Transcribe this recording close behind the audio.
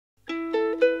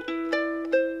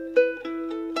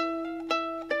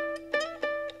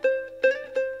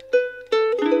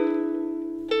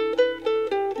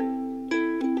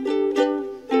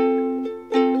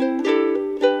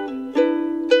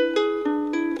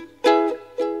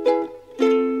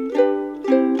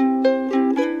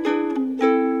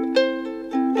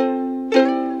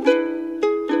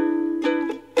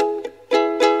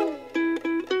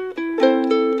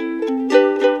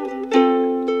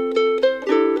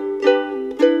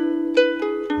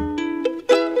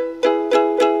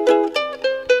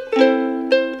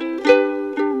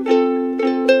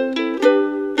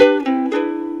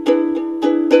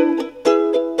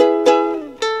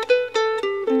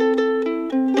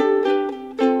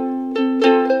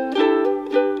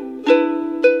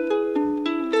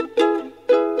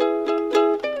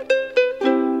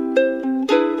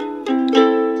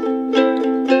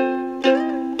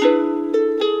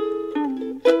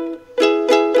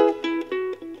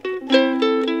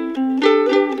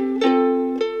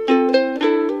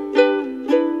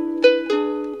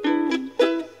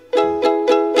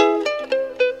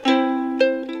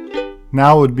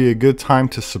Now would be a good time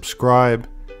to subscribe,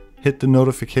 hit the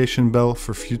notification bell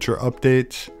for future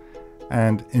updates,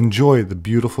 and enjoy the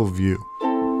beautiful view.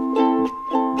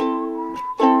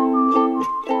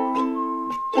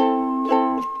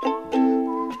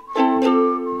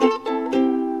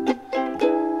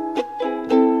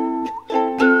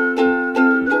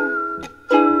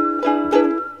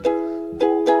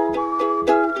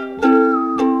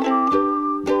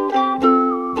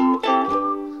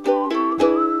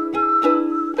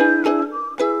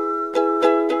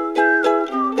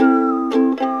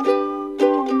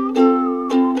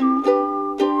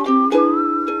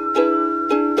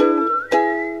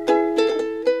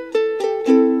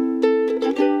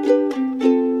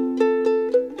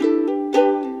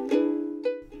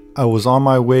 I was on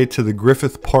my way to the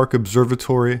Griffith Park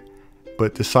Observatory,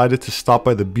 but decided to stop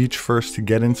by the beach first to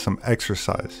get in some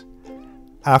exercise.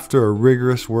 After a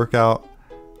rigorous workout,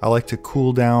 I like to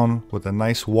cool down with a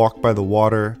nice walk by the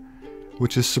water,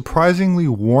 which is surprisingly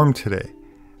warm today,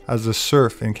 as the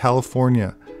surf in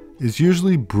California is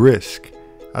usually brisk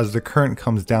as the current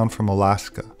comes down from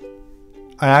Alaska.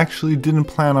 I actually didn't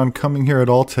plan on coming here at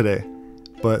all today,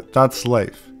 but that's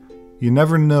life. You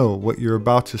never know what you're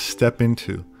about to step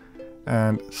into,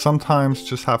 and sometimes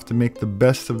just have to make the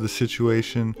best of the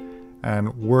situation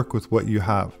and work with what you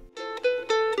have.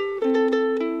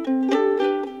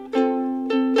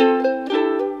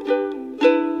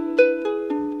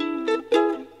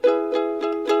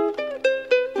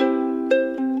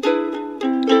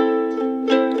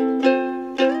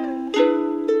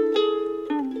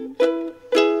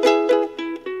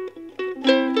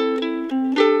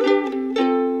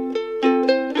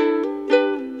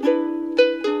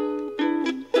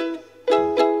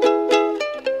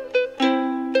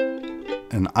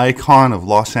 An icon of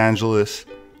Los Angeles,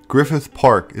 Griffith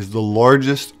Park is the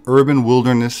largest urban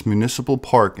wilderness municipal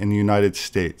park in the United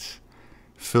States,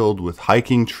 filled with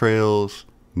hiking trails,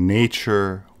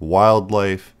 nature,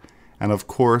 wildlife, and of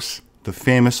course, the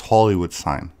famous Hollywood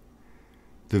sign.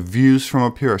 The views from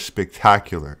up here are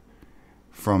spectacular,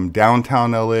 from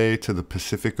downtown LA to the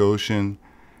Pacific Ocean,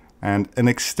 and an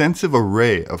extensive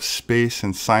array of space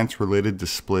and science-related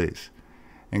displays,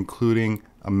 including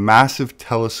a massive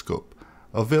telescope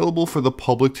available for the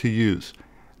public to use,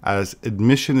 as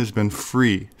admission has been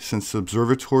free since the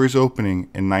observatory's opening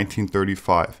in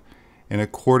 1935, in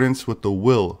accordance with the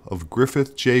will of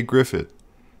Griffith J. Griffith,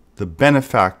 the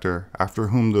benefactor after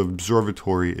whom the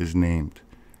observatory is named.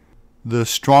 The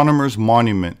Astronomer's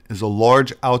Monument is a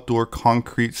large outdoor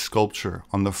concrete sculpture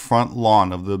on the front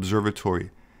lawn of the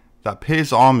observatory that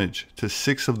pays homage to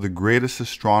 6 of the greatest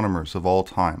astronomers of all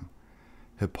time: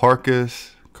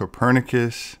 Hipparchus,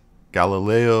 Copernicus,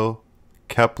 Galileo,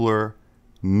 Kepler,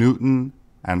 Newton,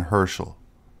 and Herschel.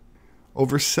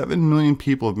 Over 7 million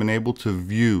people have been able to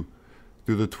view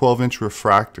through the 12-inch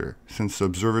refractor since the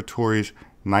observatory's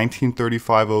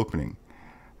 1935 opening,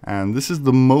 and this is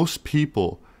the most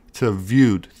people to have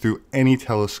viewed through any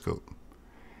telescope.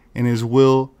 In his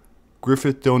will,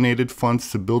 Griffith donated funds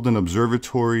to build an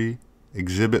observatory,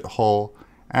 exhibit hall,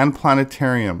 and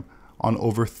planetarium on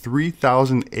over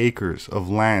 3,000 acres of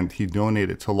land he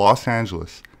donated to Los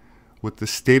Angeles, with the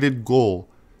stated goal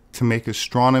to make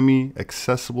astronomy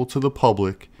accessible to the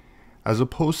public, as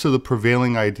opposed to the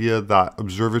prevailing idea that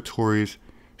observatories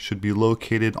should be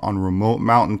located on remote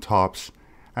mountaintops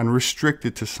and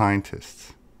restricted to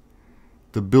scientists.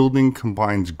 The building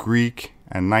combines Greek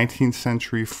and 19th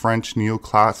century French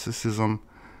neoclassicism,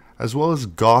 as well as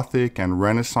Gothic and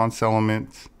Renaissance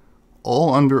elements,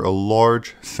 all under a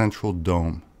large central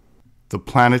dome. The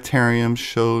planetarium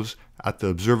shows at the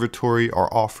observatory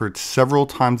are offered several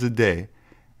times a day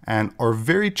and are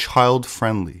very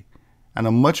child-friendly, and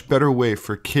a much better way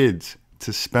for kids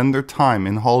to spend their time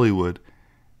in Hollywood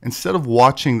instead of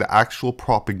watching the actual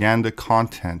propaganda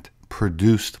content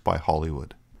produced by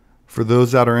Hollywood. For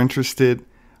those that are interested,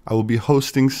 I will be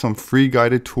hosting some free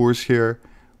guided tours here,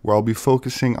 where I'll be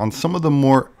focusing on some of the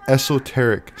more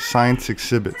esoteric science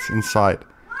exhibits inside,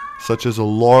 such as a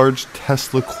large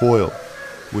Tesla coil,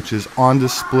 which is on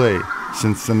display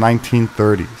since the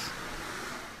 1930s.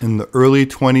 In the early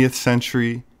 20th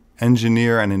century,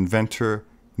 engineer and inventor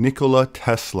Nikola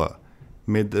Tesla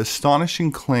made the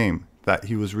astonishing claim that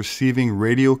he was receiving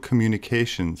radio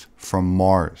communications from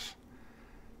Mars.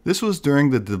 This was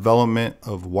during the development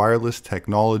of wireless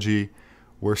technology,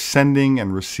 where sending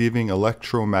and receiving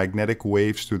electromagnetic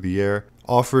waves through the air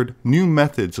offered new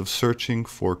methods of searching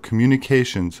for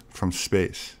communications from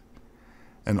space.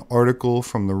 An article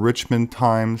from the Richmond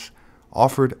Times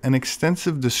offered an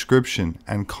extensive description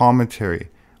and commentary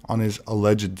on his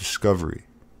alleged discovery.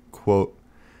 Quote,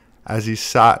 as he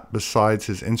sat beside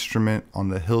his instrument on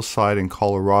the hillside in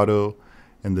Colorado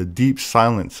in the deep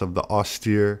silence of the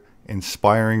austere,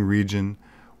 inspiring region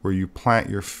where you plant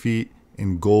your feet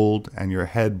in gold and your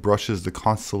head brushes the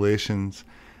constellations,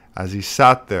 as he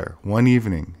sat there one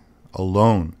evening,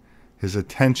 alone, his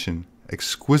attention,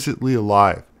 exquisitely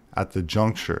alive at the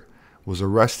juncture, was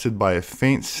arrested by a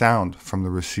faint sound from the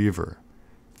receiver.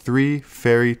 3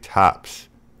 fairy taps,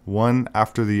 one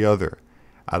after the other,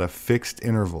 at a fixed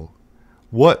interval.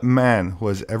 What man who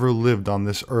has ever lived on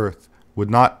this earth would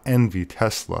not envy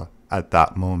Tesla at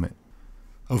that moment?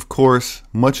 Of course,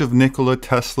 much of Nikola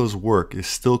Tesla's work is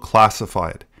still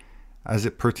classified as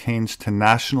it pertains to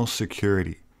national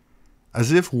security,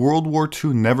 as if World War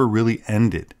II never really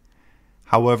ended.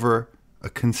 However, a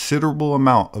considerable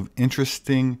amount of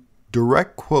interesting,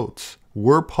 direct quotes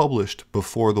were published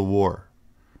before the war.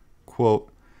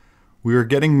 Quote, "We are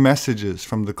getting messages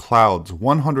from the clouds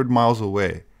 100 miles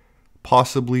away,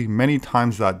 possibly many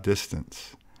times that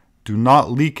distance. Do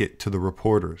not leak it to the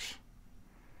reporters.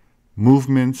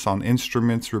 Movements on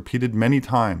instruments repeated many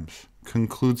times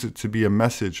concludes it to be a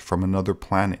message from another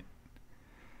planet.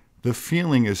 The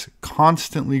feeling is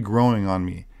constantly growing on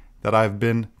me that I've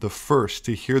been the first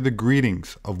to hear the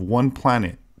greetings of one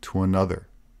planet to another."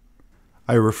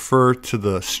 I refer to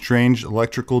the strange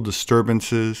electrical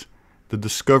disturbances, the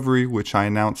discovery which I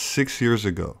announced 6 years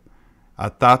ago.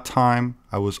 At that time,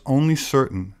 I was only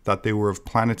certain that they were of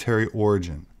planetary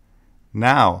origin.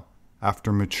 Now,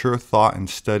 after mature thought and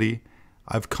study,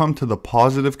 I've come to the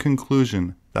positive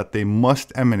conclusion that they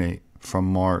must emanate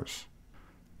from Mars.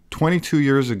 22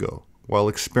 years ago, while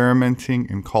experimenting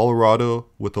in Colorado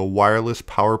with a wireless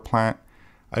power plant,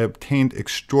 I obtained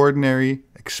extraordinary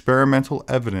experimental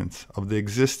evidence of the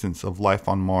existence of life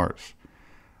on Mars.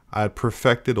 I had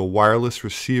perfected a wireless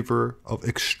receiver of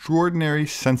extraordinary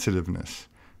sensitiveness,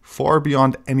 far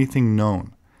beyond anything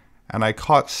known, and I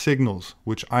caught signals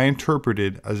which I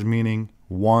interpreted as meaning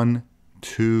 1,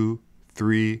 2,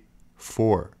 3,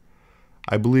 4.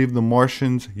 I believe the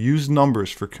Martians use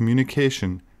numbers for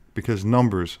communication because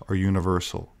numbers are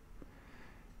universal.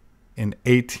 In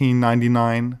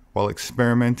 1899, while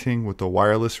experimenting with a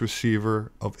wireless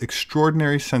receiver of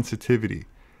extraordinary sensitivity,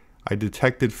 I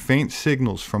detected faint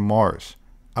signals from Mars,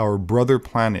 our brother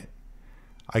planet.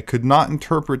 I could not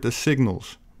interpret the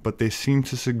signals, but they seemed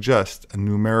to suggest a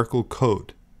numerical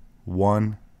code: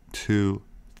 1, 2,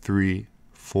 3,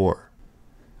 4.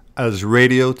 As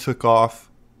radio took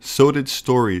off, so did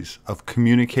stories of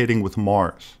communicating with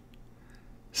Mars.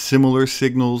 Similar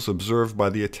signals observed by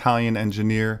the Italian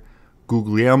engineer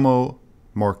Guglielmo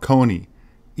Marconi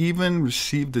even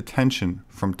received attention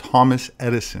from Thomas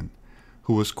Edison,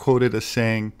 who was quoted as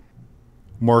saying,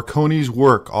 "Marconi's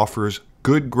work offers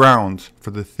good grounds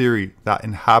for the theory that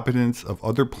inhabitants of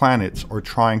other planets are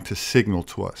trying to signal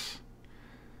to us."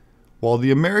 While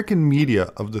the American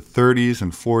media of the 30s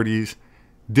and 40s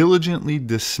diligently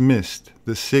dismissed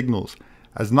the signals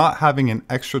as not having an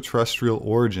extraterrestrial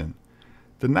origin,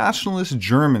 the nationalist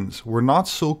Germans were not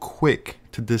so quick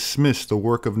to dismiss the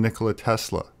work of Nikola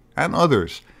Tesla and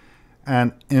others,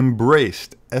 and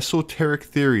embraced esoteric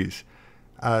theories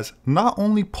as not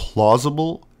only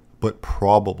plausible, but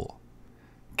probable.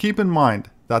 Keep in mind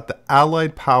that the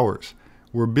Allied powers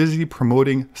were busy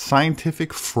promoting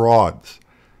scientific frauds,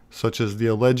 such as the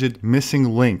alleged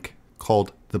missing link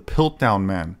called the Piltdown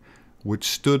Man, which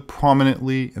stood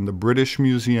prominently in the British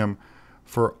Museum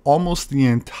for almost the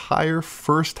entire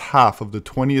first half of the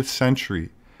 20th century,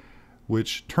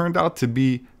 which turned out to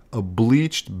be a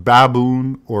bleached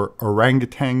baboon or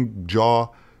orangutan jaw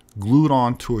glued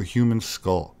onto a human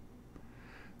skull.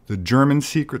 The German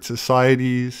secret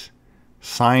societies,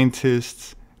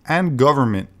 scientists, and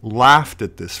government laughed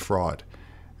at this fraud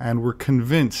and were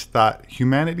convinced that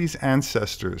humanity's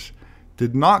ancestors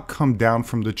did not come down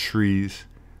from the trees,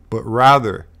 but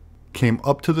rather came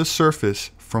up to the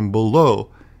surface from below,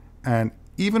 and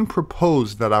even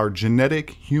proposed that our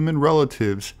genetic human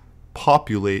relatives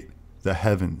populate the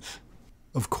heavens.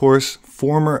 Of course,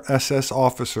 former SS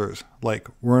officers like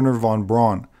Wernher von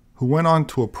Braun, who went on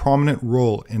to a prominent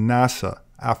role in NASA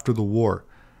after the war,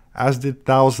 as did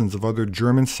thousands of other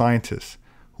German scientists,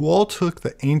 who all took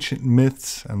the ancient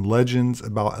myths and legends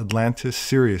about Atlantis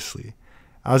seriously,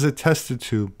 as attested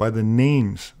to by the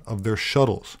names of their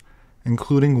shuttles,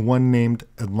 including one named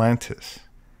Atlantis.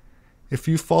 If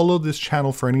you followed this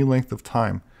channel for any length of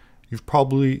time, you've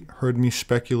probably heard me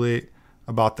speculate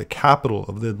about the capital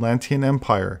of the Atlantean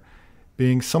Empire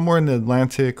being somewhere in the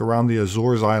Atlantic around the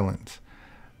Azores Islands,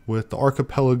 with the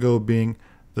archipelago being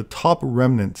the top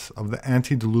remnants of the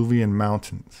antediluvian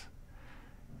mountains.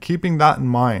 Keeping that in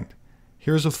mind,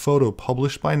 Here's a photo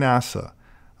published by NASA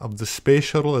of the space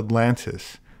shuttle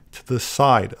Atlantis to the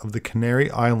side of the Canary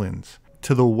Islands,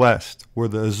 to the west where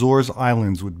the Azores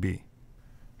Islands would be.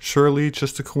 Surely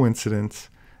just a coincidence,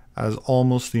 as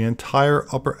almost the entire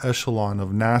upper echelon of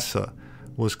NASA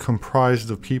was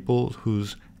comprised of people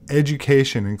whose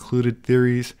education included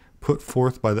theories put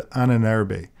forth by the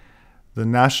Ahnenerbe, the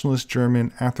nationalist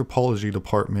German anthropology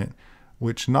department,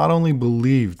 which not only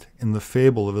believed in the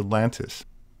fable of Atlantis,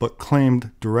 but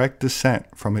claimed direct descent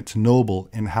from its noble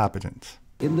inhabitants.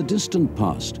 In the distant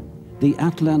past, the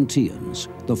Atlanteans,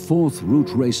 the fourth root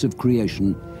race of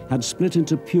creation, had split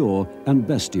into pure and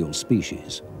bestial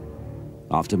species.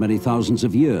 After many thousands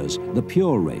of years, the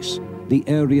pure race, the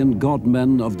Aryan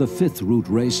godmen of the fifth root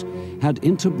race, had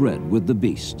interbred with the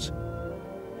beasts.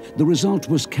 The result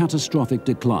was catastrophic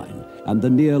decline and the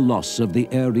near loss of the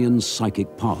Aryan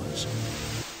psychic powers.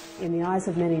 In the eyes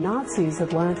of many Nazis,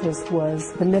 Atlantis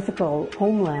was the mythical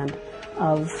homeland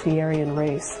of the Aryan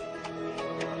race.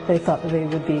 They thought that they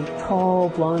would be tall,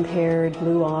 blonde-haired,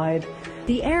 blue-eyed.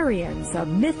 The Aryans, a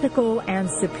mythical and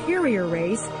superior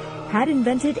race, had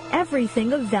invented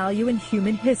everything of value in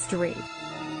human history.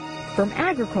 From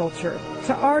agriculture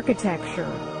to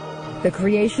architecture, the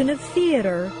creation of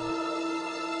theater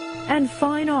and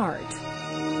fine art.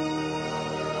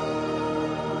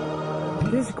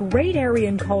 This great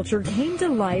Aryan culture came to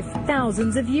life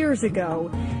thousands of years ago,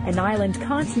 an island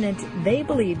continent they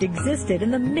believed existed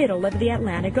in the middle of the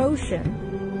Atlantic Ocean.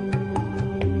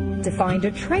 To find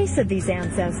a trace of these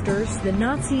ancestors, the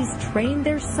Nazis trained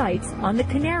their sights on the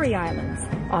Canary Islands,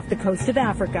 off the coast of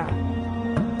Africa.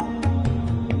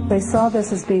 They saw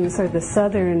this as being sort of the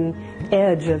southern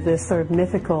edge of this sort of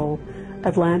mythical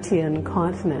Atlantean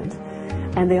continent.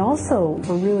 And they also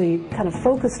were really kind of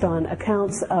focused on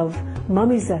accounts of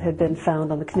mummies that had been found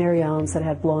on the Canary Islands that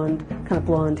had kind of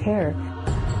blonde hair.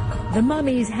 The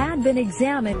mummies had been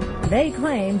examined. They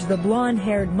claimed the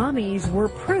blonde-haired mummies were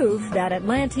proof that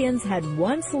Atlanteans had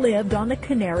once lived on the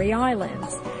Canary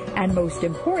Islands. And most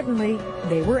importantly,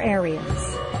 they were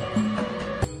Aryans.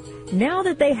 Now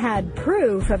that they had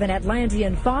proof of an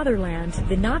Atlantean fatherland,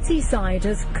 the Nazi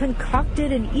scientists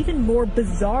concocted an even more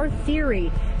bizarre theory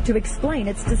to explain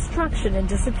its destruction and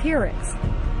disappearance.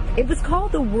 It was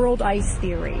called the world ice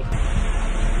theory.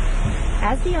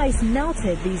 As the ice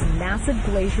melted, these massive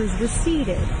glaciers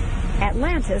receded.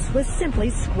 Atlantis was simply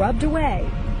scrubbed away,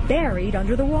 buried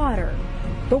under the water.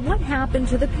 But what happened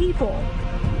to the people?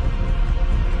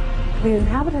 The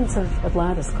inhabitants of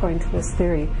Atlantis, according to this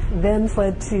theory, then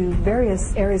fled to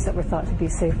various areas that were thought to be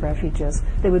safe refuges.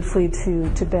 They would flee to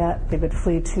Tibet, they would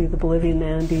flee to the Bolivian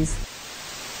Andes.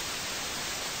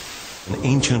 An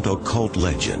ancient occult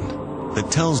legend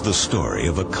that tells the story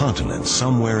of a continent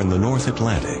somewhere in the North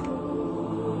Atlantic.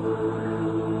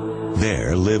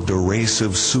 There lived a race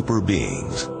of super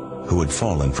beings who had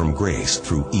fallen from grace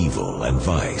through evil and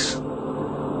vice.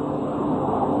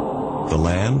 The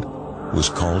land was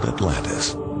called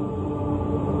Atlantis.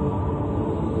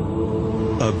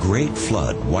 A great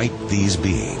flood wiped these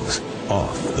beings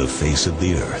off the face of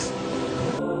the earth.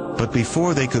 But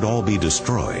before they could all be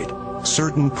destroyed,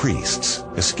 certain priests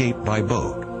escaped by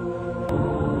boat.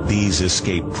 These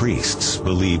escaped priests,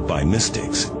 believed by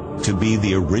mystics to be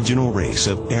the original race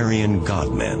of Aryan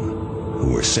godmen,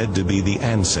 who were said to be the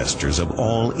ancestors of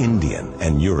all Indian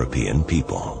and European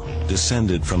people,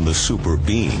 descended from the super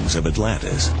beings of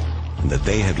Atlantis, and that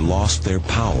they had lost their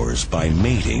powers by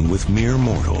mating with mere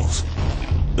mortals.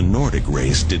 The Nordic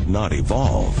race did not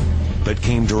evolve, but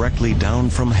came directly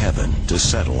down from heaven to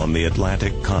settle on the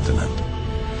Atlantic continent.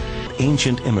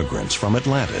 Ancient immigrants from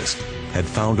Atlantis had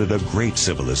founded a great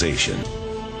civilization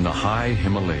in the high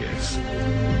Himalayas.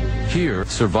 Here,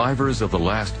 survivors of the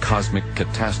last cosmic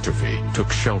catastrophe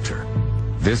took shelter.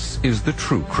 This is the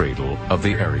true cradle of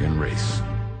the Aryan race.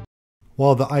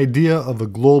 While the idea of a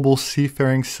global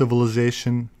seafaring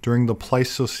civilization during the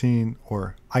Pleistocene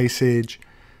or Ice Age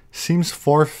seems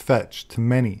far-fetched to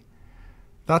many,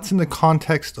 that's in the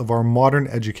context of our modern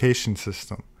education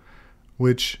system,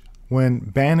 which, when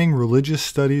banning religious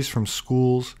studies from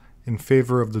schools in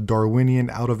favor of the Darwinian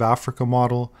out-of-Africa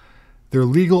model, their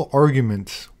legal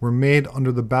arguments were made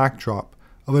under the backdrop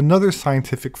of another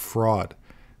scientific fraud,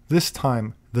 this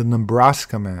time the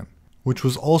Nebraska Man, which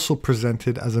was also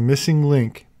presented as a missing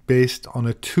link based on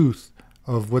a tooth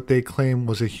of what they claim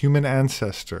was a human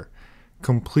ancestor,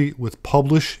 complete with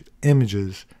published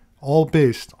images, all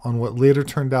based on what later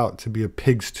turned out to be a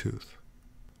pig's tooth.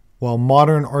 While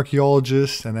modern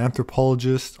archaeologists and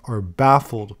anthropologists are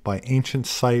baffled by ancient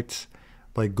sites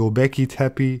like Göbekli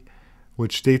Tepe,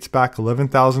 which dates back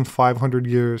 11,500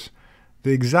 years,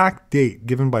 the exact date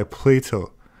given by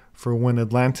Plato for when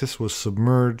Atlantis was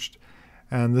submerged,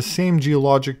 and the same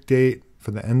geologic date for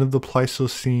the end of the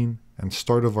Pleistocene and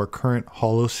start of our current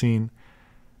Holocene.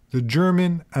 The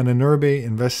German and Anurbe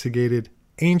investigated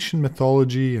ancient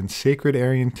mythology and sacred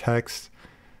Aryan texts,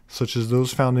 such as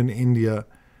those found in India,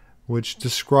 which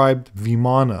described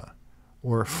Vimana,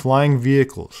 or flying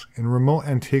vehicles, in remote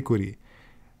antiquity,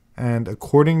 and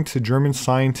according to German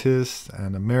scientists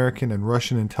and American and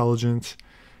Russian intelligence,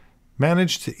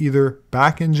 managed to either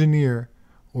back-engineer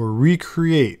or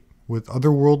recreate with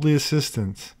otherworldly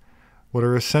assistance what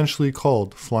are essentially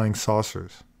called flying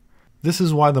saucers. This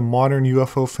is why the modern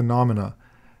UFO phenomena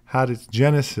had its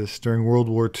genesis during World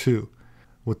War II,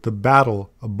 with the battle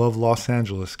above Los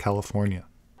Angeles, California.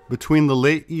 Between the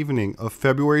late evening of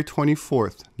February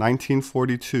 24th,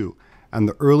 1942, and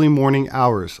the early morning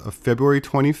hours of February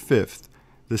 25th,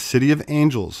 the City of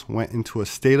Angels went into a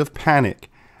state of panic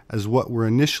as what were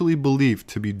initially believed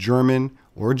to be German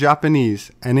or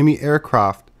Japanese enemy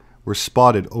aircraft were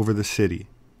spotted over the city.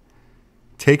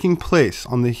 Taking place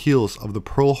on the heels of the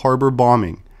Pearl Harbor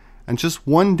bombing, and just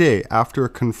one day after a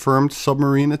confirmed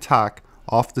submarine attack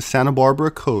off the Santa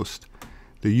Barbara coast,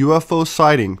 the UFO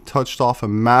sighting touched off a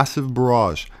massive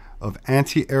barrage of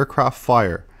anti-aircraft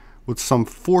fire with some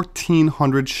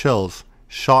 1,400 shells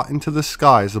shot into the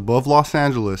skies above Los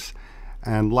Angeles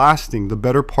and lasting the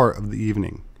better part of the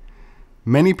evening.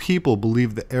 Many people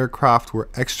believe the aircraft were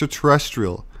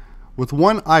extraterrestrial, with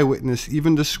one eyewitness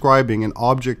even describing an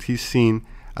object he's seen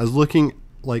as looking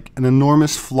like an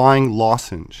enormous flying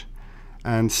lozenge,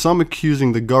 and some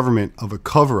accusing the government of a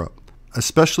cover-up,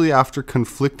 especially after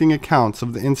conflicting accounts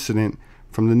of the incident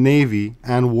from the Navy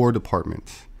and War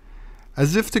Departments.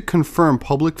 As if to confirm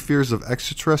public fears of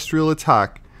extraterrestrial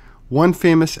attack, one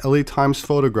famous LA Times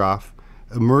photograph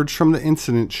emerged from the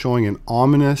incident showing an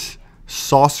ominous,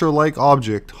 saucer-like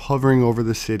object hovering over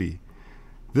the city.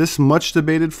 This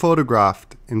much-debated photograph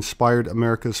inspired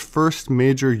America's first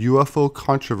major UFO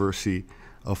controversy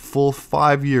a full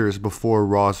 5 years before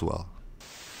Roswell.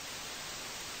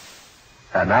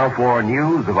 And now for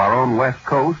news of our own West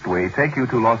Coast, we take you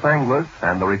to Los Angeles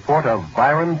and the report of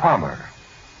Byron Palmer.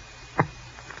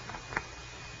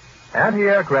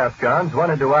 Anti-aircraft guns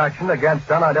went into action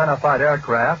against unidentified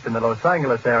aircraft in the Los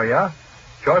Angeles area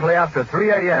shortly after 3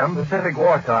 a.m. Pacific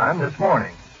wartime this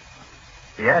morning.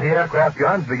 The anti-aircraft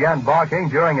guns began barking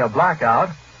during a blackout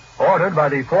ordered by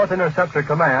the 4th Interceptor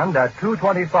Command at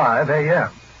 2:25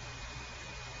 a.m.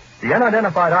 The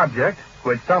unidentified object,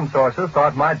 which some sources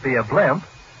thought might be a blimp,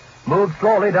 moved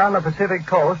slowly down the Pacific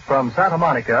coast from Santa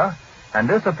Monica and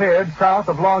disappeared south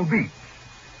of Long Beach.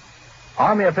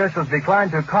 Army officials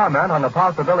declined to comment on the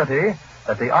possibility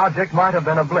that the object might have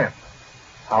been a blimp.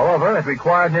 However, it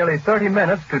required nearly 30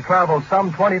 minutes to travel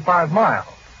some 25 miles,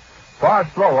 far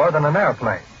slower than an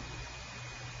airplane.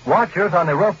 Watchers on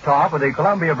the rooftop of the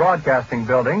Columbia Broadcasting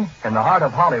Building in the heart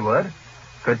of Hollywood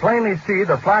could plainly see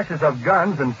the flashes of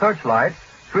guns and searchlights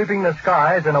sweeping the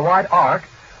skies in a wide arc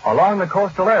along the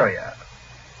coastal area.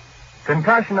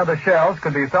 Concussion of the shells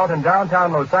could be felt in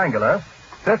downtown Los Angeles,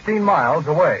 15 miles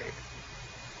away.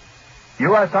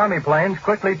 U.S. Army planes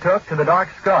quickly took to the dark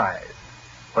skies,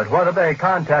 but whether they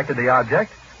contacted the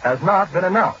object has not been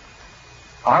announced.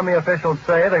 Army officials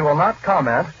say they will not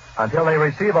comment until they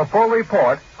receive a full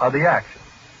report of the action.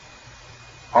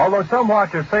 Although some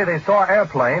watchers say they saw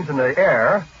airplanes in the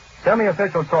air,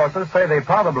 semi-official sources say they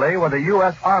probably were the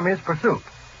U.S. Army's pursuit.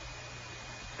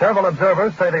 Several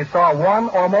observers say they saw one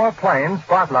or more planes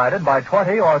spotlighted by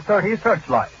 20 or 30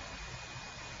 searchlights.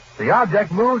 The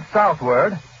object moved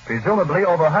southward, presumably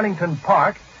over Huntington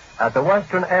Park at the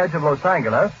western edge of Los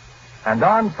Angeles, and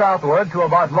on southward to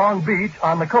about Long Beach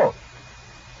on the coast.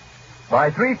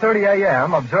 By 3:30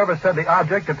 a.m., observers said the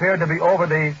object appeared to be over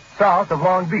the south of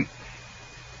Long Beach.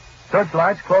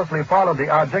 Searchlights closely followed the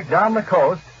object down the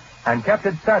coast and kept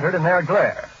it centered in their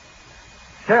glare.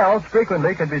 Shells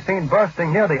frequently could be seen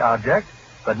bursting near the object,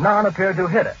 but none appeared to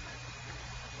hit it.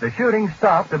 The shooting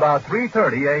stopped about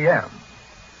 3:30 a.m.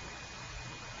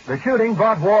 The shooting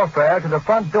brought warfare to the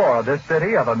front door of this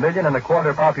city of 1.25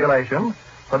 million population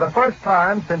for the first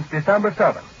time since December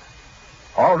 7th.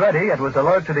 Already it was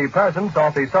alert to the presence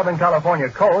off the Southern California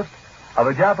coast of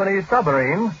a Japanese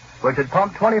submarine which had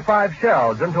pumped 25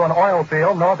 shells into an oil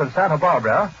field north of Santa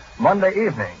Barbara Monday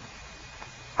evening.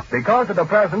 Because of the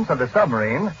presence of the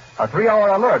submarine, a 3-hour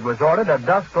alert was ordered at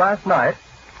dusk last night,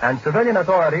 and civilian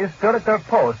authorities stood at their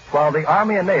posts while the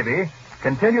Army and Navy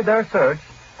continued their search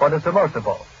for the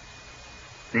submersible.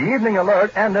 The evening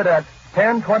alert ended at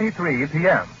 10:23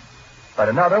 p.m., but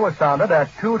another was sounded at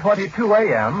 2:22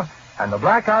 a.m., and the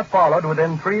blackout followed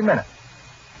within 3 minutes.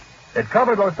 It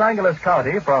covered Los Angeles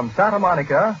County from Santa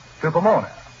Monica to Pomona.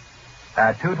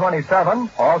 At 2:27,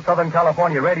 all Southern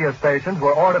California radio stations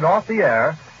were ordered off the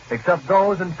air, except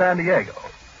those in San Diego.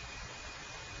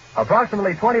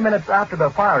 Approximately 20 minutes after the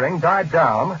firing died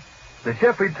down, the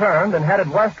ship returned and headed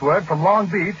westward from Long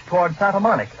Beach toward Santa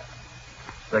Monica.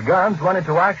 The guns went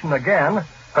into action again,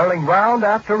 hurling round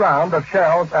after round of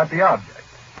shells at the object.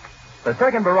 The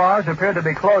second barrage appeared to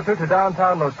be closer to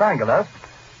downtown Los Angeles,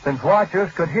 since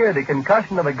watchers could hear the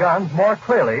concussion of the guns more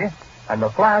clearly, and the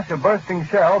flash of bursting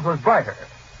shells was brighter.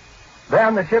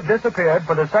 Then the ship disappeared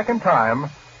for the second time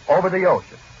over the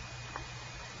ocean.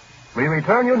 We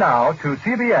return you now to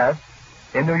CBS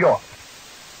in New York.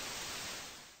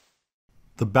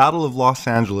 The Battle of Los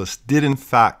Angeles did in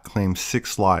fact claim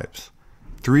 6 lives.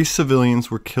 3 civilians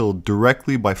were killed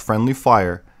directly by friendly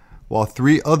fire, while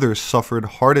 3 others suffered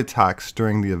heart attacks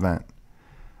during the event.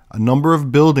 A number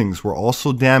of buildings were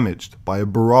also damaged by a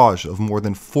barrage of more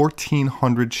than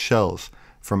 1,400 shells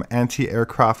from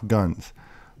anti-aircraft guns,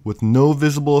 with no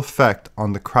visible effect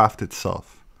on the craft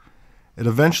itself. It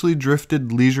eventually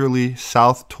drifted leisurely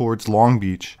south towards Long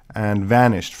Beach and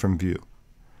vanished from view.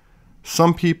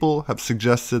 Some people have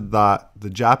suggested that the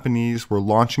Japanese were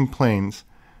launching planes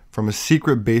from a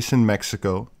secret base in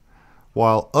Mexico,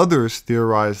 while others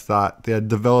theorized that they had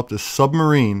developed a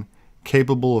submarine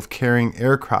capable of carrying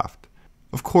aircraft.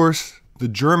 Of course, the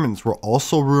Germans were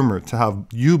also rumored to have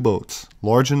U-boats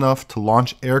large enough to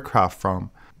launch aircraft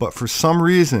from, but for some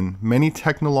reason, many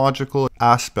technological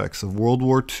aspects of World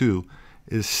War II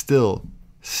is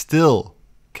still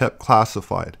kept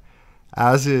classified,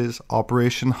 as is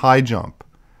Operation High Jump,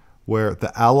 where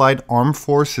the Allied armed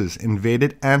forces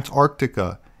invaded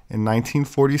Antarctica in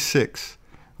 1946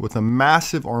 with a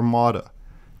massive armada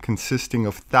consisting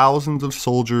of thousands of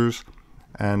soldiers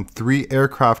and 3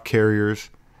 aircraft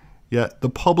carriers, yet the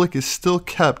public is still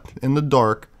kept in the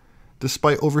dark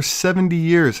despite over 70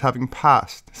 years having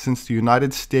passed since the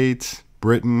United States,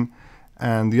 Britain,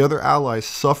 and the other allies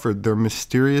suffered their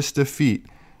mysterious defeat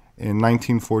in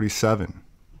 1947.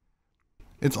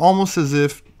 It's almost as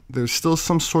if there's still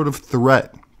some sort of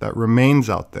threat that remains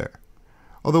out there.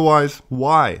 Otherwise,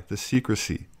 why the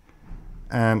secrecy?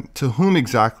 And to whom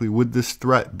exactly would this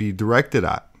threat be directed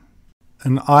at?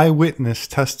 An eyewitness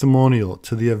testimonial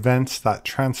to the events that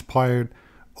transpired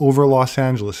over Los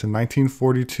Angeles in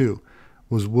 1942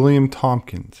 was William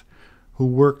Tompkins, who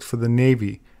worked for the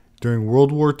Navy during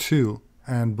World War II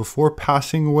and before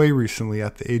passing away recently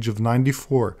at the age of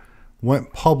 94,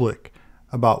 went public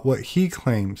about what he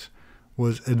claims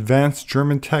was advanced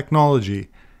German technology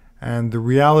and the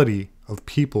reality of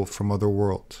people from other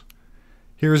worlds.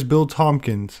 Here's Bill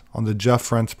Tompkins on the Jeff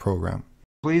Rentz program.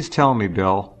 Please tell me,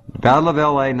 Bill, Battle of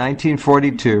L.A.,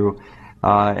 1942,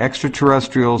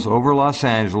 extraterrestrials over Los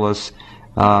Angeles.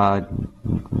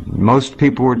 Most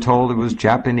people were told it was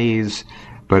Japanese,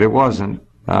 but it wasn't.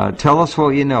 Tell us what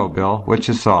you know, Bill, what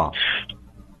you saw.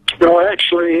 Well,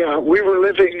 actually, we were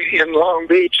living in Long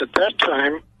Beach at that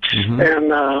time,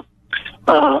 and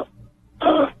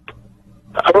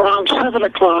around 7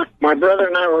 o'clock, my brother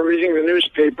and I were reading the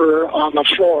newspaper on the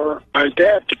floor. My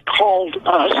dad called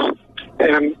us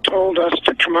and told us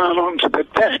to come out onto the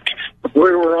deck.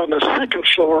 We were on the second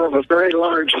floor of a very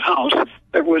large house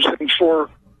that was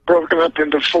broken up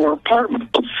into 4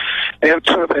 apartments. And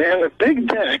so they had a big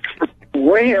deck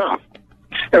way up.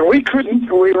 And we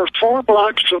were 4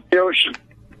 blocks from the ocean.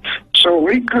 So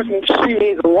we couldn't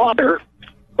see the water,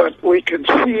 but we could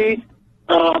see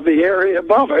the area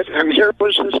above it, and here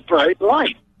was this bright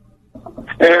light.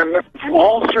 And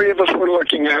all 3 of us were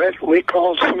looking at it. We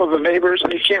called some of the neighbors,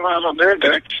 and they came out on their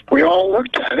deck. We all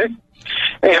looked at it.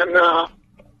 And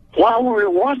while we were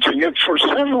watching it for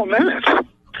several minutes,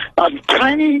 a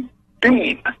tiny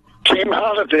beam came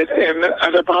out of it and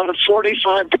at about a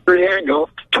 45-degree angle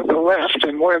to the left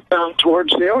and went down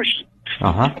towards the ocean.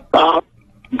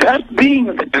 That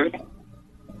beam then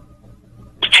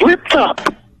flipped up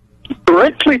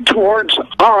directly towards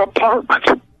our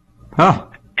apartment.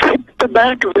 Hit the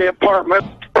back of the apartment,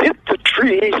 hit the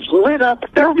trees, lit up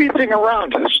everything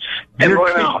around us, and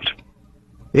went out.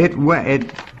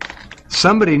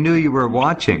 Somebody knew you were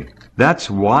watching. That's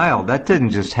wild. That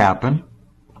didn't just happen.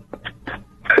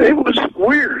 It was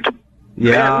weird.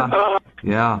 Yeah. And,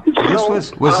 yeah. So,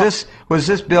 Was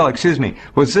this Bill? Excuse me.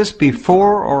 Was this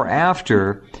before or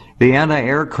after the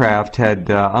anti-aircraft had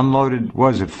unloaded?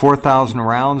 Was it 4,000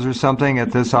 rounds or something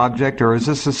at this object, or is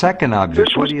this the second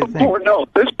object? What do you think? No,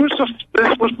 this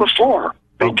was before,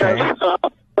 because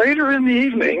later in the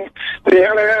evening the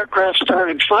anti-aircraft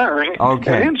started firing.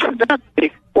 Okay. And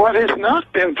incidentally, what has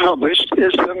not been published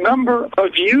is the number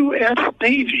of U.S.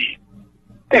 Navy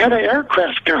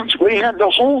anti-aircraft guns. We had the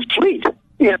whole fleet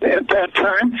at that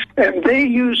time, and they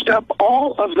used up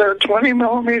all of their 20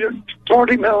 millimeter,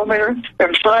 40 millimeter,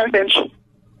 and 5-inch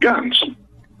guns.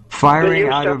 Firing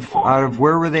out of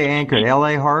where were they anchored?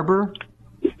 L.A. Harbor?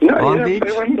 Long Beach?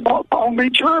 They were in Long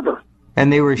Beach Harbor.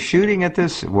 And they were shooting at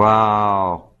this?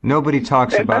 Wow. Nobody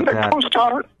talks about that.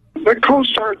 The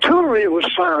Coast Artillery was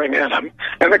firing at them.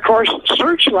 And, of course,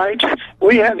 searchlights,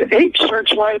 we had 8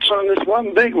 searchlights on this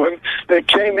one big one that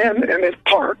came in and it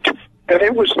parked. And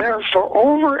it was there for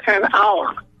over an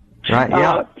hour. Right,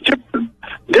 yeah.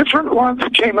 Different ones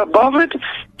came above it,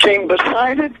 came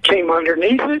beside it, came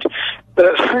underneath it.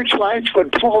 The searchlights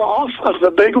would pull off of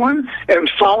the big one and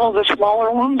follow the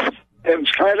smaller ones and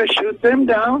try to shoot them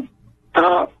down.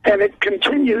 And it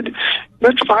continued,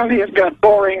 but finally it got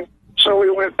boring, so we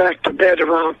went back to bed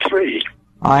around 3.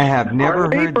 I have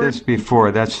never heard this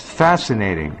before. That's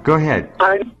fascinating. Go ahead.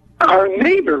 Our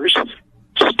neighbors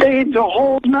stayed the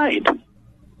whole night,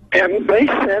 and they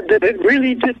said that it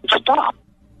really didn't stop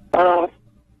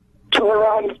till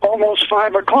around almost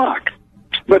 5 o'clock.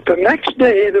 But the next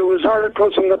day, there was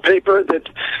articles in the paper that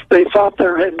they thought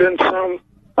there had been some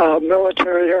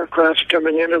military aircraft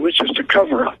coming in. It was just a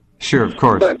cover-up. Sure, of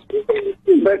course. But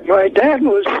my dad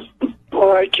was,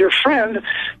 like your friend,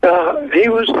 he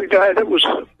was the guy that was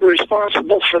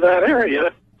responsible for that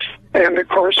area. And, of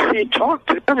course, he talked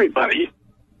to everybody.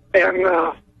 And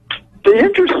the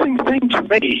interesting thing to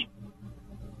me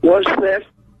was that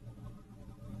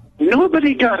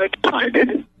nobody got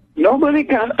excited. Nobody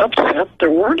got upset.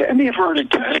 There weren't any heart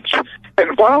attacks.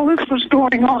 And while this was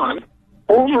going on,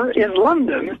 over in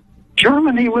London,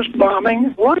 Germany was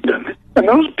bombing London. And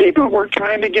those people were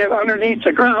trying to get underneath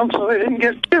the ground so they didn't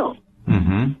get killed.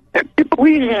 Mm-hmm. And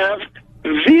we have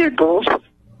vehicles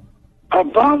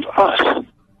above us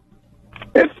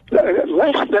at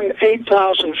less than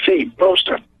 8,000 feet, most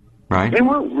of them. Right. They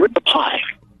were real high.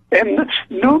 And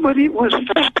nobody was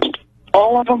fast.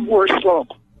 All of them were slow.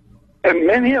 And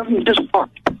many of them just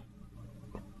parked.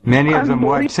 Many of them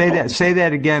what? Say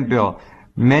that again, Bill.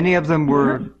 Many of them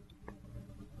were...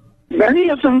 Many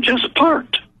of them just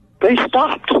parked. They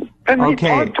stopped. And they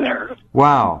parked there.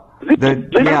 Wow. And this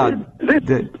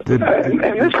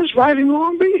is right in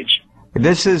Long Beach.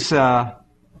 This is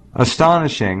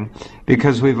astonishing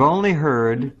because we've only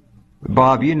heard,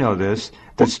 Bob, you know this,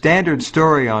 the standard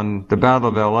story on the Battle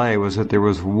of L.A. was that there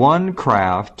was one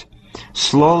craft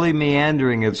slowly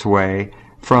meandering its way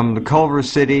from the Culver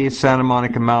City, Santa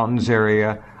Monica Mountains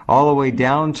area, all the way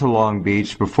down to Long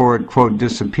Beach before it, quote,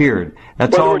 disappeared.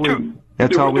 That's all we heard.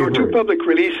 There were 2 public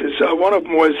releases. One of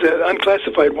them was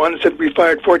unclassified one that said we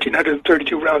fired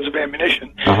 1,432 rounds of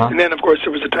ammunition. And then, of course,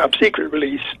 there was a top secret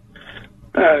release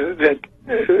that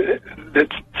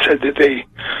said that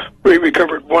they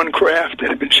recovered one craft that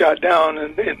had been shot down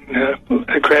and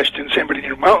crashed in San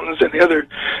Bernardino Mountains, and the other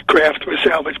craft was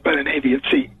salvaged by the Navy at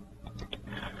sea.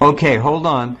 Okay, hold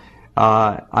on.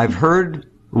 I've heard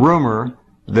rumor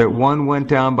that one went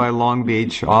down by Long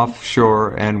Beach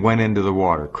offshore and went into the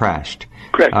water, crashed.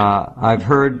 Correct. I've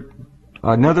heard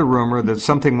another rumor that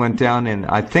something went down in,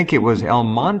 I think it was El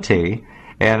Monte,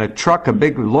 and a truck, a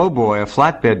big lowboy, a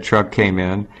flatbed truck came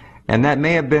in, and that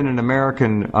may have been an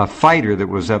American fighter that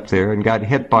was up there and got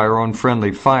hit by our own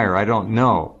friendly fire. I don't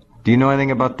know. Do you know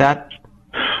anything about that?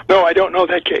 No, I don't know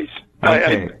that case.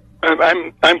 Okay.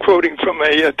 I'm quoting from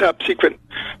a top secret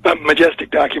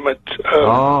Majestic document.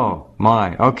 Oh,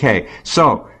 my. Okay.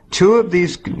 So, 2 of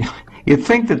these, you'd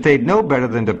think that they'd know better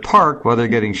than to park while they're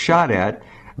getting shot at,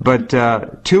 but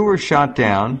 2 were shot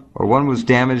down, or one was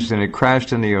damaged and it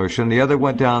crashed in the ocean. The other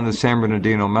went down the San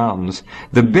Bernardino Mountains.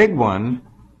 The big one,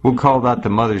 we'll call that the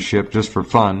mothership just for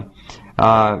fun,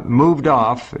 moved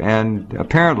off and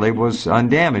apparently was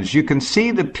undamaged. You can see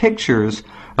the pictures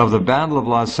of the Battle of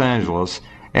Los Angeles,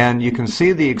 and you can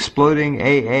see the exploding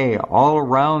AA all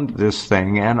around this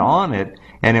thing and on it,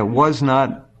 and it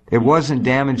wasn't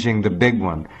damaging the big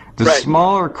one. The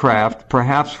smaller craft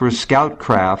perhaps were scout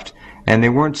craft, and they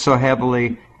weren't so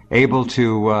heavily able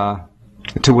to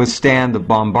withstand the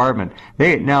bombardment.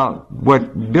 Now,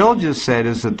 what Bill just said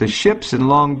is that the ships in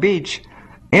Long Beach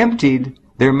emptied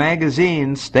their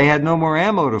magazines. They had no more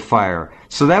ammo to fire,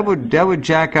 so that would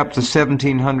jack up the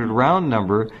 1,700 round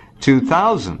number to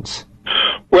thousands.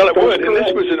 Well, it would, and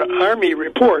this was an Army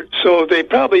report, so they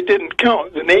probably didn't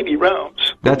count the Navy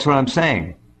rounds. That's what I'm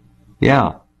saying.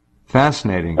 Yeah,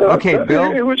 fascinating. Okay,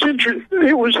 Bill. It was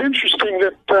interesting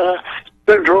that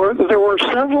there were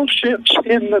several ships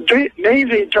in the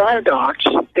Navy dry docks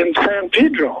in San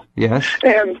Pedro. Yes.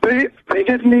 And they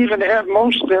didn't even have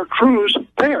most of their crews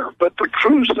there, but the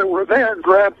crews that were there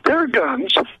grabbed their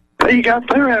guns they got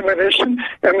their ammunition,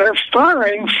 and they're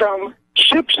firing from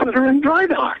ships that are in dry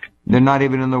dock. They're not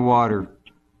even in the water.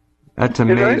 That's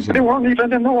amazing. They weren't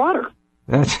even in the water.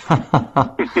 That's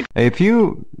if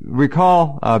you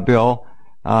recall, Bill,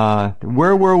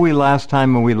 where were we last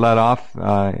time when we let off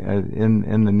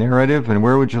in the narrative, and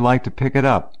where would you like to pick it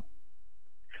up?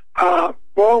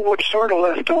 Well, we sort of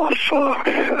left off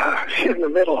in the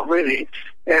middle, really.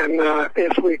 And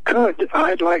if we could,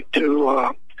 I'd like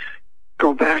to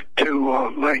go back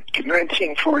to like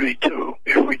 1942,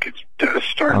 if we could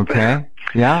start there. Okay.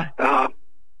 Yeah.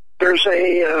 There's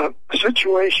a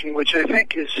situation which I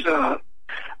think is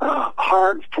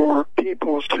hard for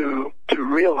people to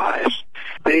realize.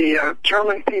 The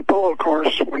German people, of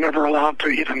course, were never allowed to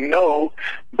even know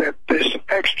that this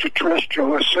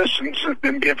extraterrestrial assistance had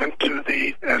been given to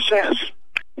the SS.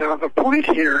 Now, the point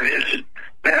here is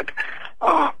that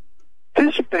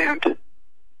this meant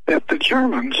that the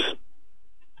Germans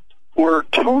were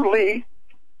totally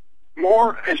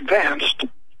more advanced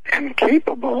and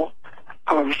capable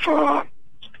of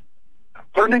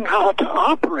learning how to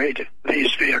operate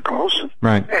these vehicles,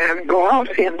 right, and go out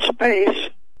in space.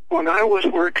 When I was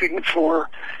working for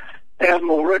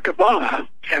Admiral Ricabana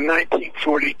in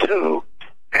 1942,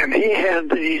 and he had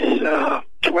these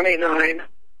 29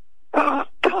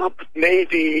 top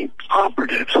Navy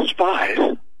operatives,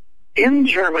 spies, in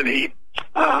Germany,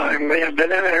 and they had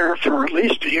been in there for at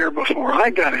least a year before I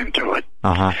got into it,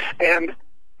 and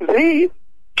they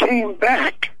came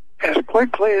back as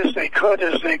quickly as they could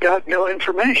as they got new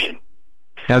information.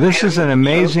 Now, this is an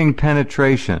amazing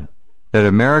penetration that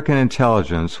American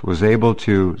intelligence was able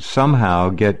to somehow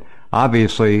get,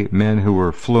 obviously, men who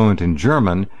were fluent in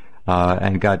German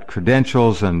and got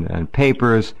credentials and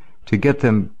papers to get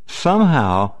them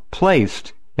somehow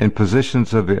placed in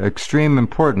positions of extreme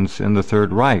importance in the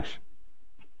Third Reich.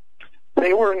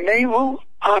 They were naval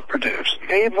operatives,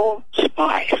 naval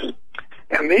spies,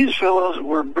 and these fellows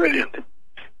were brilliant.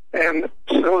 And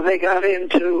so they got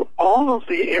into all of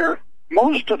the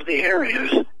most of the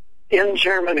areas in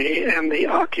Germany and the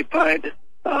occupied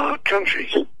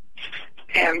countries.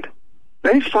 And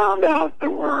they found out there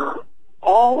were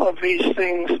all of these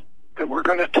things that were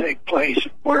going to take place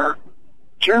where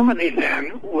Germany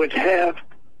then would have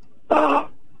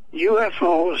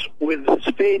UFOs with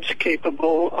speeds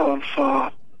capable of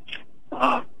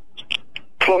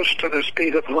close to the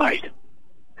speed of light.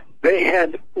 They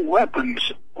had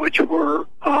weapons which were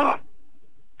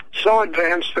so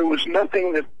advanced there was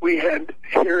nothing that we had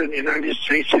here in the United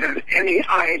States had any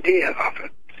idea of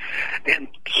it. And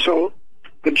so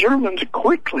the Germans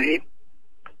quickly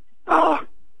got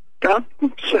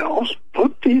themselves,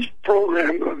 put these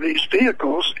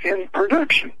vehicles in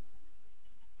production.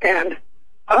 And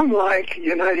unlike the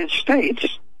United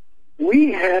States,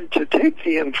 we had to take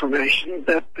the information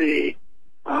that the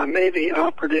Navy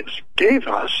operatives gave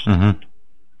us,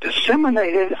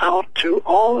 disseminate it out to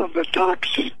all of the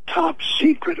top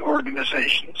secret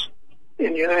organizations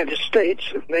in the United States,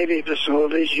 Navy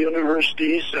facilities,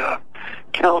 universities,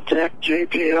 CALTECH,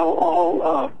 JPL,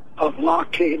 all of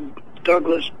Lockheed,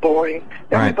 Douglas, Boeing.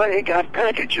 Everybody got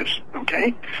packages,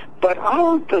 okay? But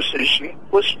our position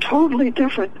was totally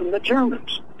different than the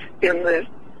Germans in that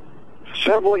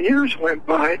several years went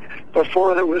by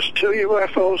before there was 2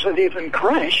 UFOs that even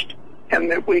crashed and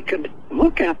that we could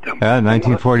look at them. Yeah,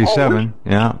 1947,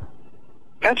 yeah.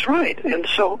 That's right. And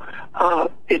so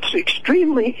it's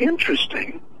extremely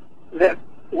interesting that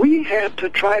we had to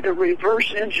try to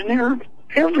reverse engineer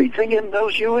everything in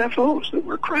those UFOs that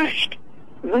were crashed.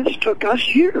 And this took us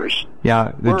years.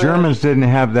 Yeah, the Germans didn't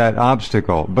have that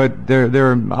obstacle. But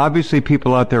there are obviously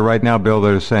people out there right now, Bill,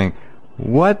 that are saying,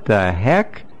 what the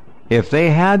heck? If they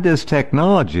had this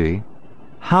technology,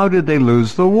 how did they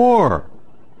lose the war?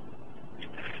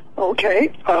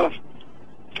 Okay,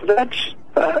 that's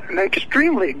an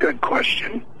extremely good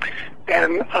question.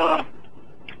 And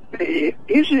the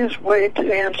easiest way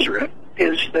to answer it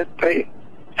is that they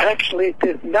actually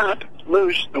did not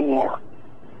lose the war.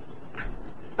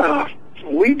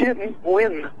 We didn't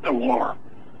win the war.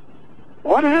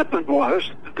 What happened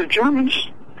was that the Germans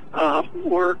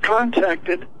were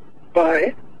contacted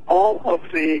by all of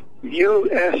the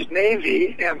U.S.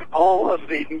 Navy and all of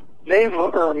the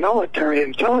naval or military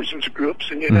intelligence groups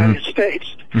in the United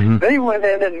States. They went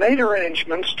in and made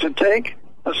arrangements to take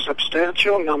a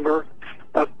substantial number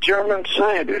of German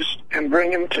scientists and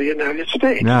bring them to the United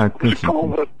States. Yeah, it was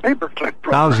called the paperclip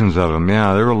program. Thousands of them,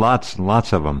 yeah. There were lots and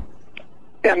lots of them.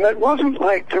 And it wasn't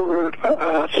like there were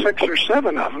 6 or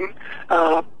 7 of them.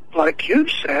 Like you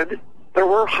said, there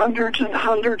were hundreds and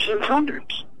hundreds and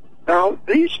hundreds. Now,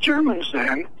 these Germans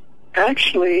then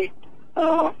actually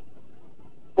were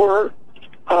were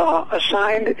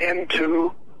assigned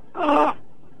into a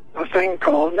thing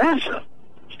called NASA.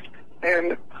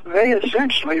 And they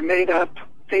essentially made up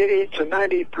 80 to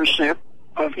 90%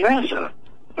 of NASA.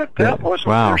 But that wasn't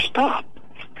their stop.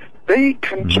 They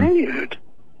continued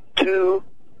to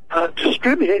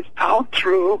distribute out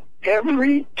through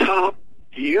every top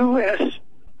U.S.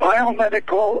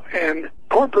 biomedical and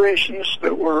corporations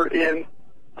that were in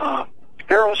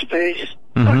aerospace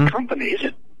companies.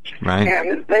 Right.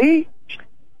 And they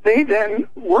then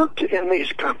worked in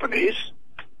these companies,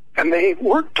 and they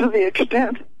worked to the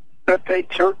extent that they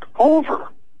took over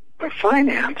the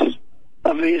finance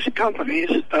of these companies,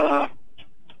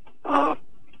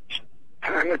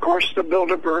 and of course the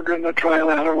Bilderberg and the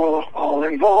Trilateral were all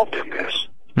involved in this.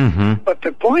 But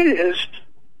the point is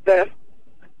that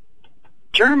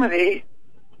Germany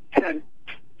had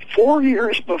 4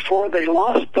 years before they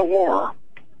lost the war,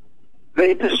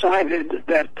 they decided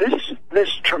that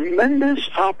this tremendous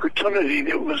opportunity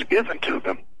that was given to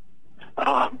them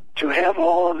to have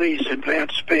all of these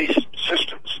advanced space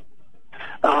systems,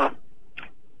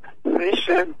 they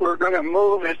said, we're going to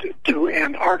move it to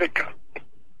Antarctica.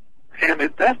 And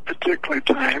at that particular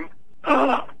time,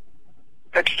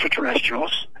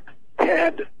 extraterrestrials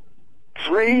had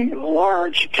 3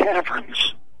 large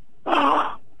caverns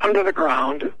under the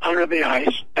ground, under the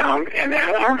ice, down in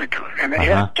Antarctica, and they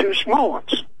had 2 small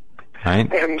ones.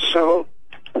 Right. And so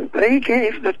they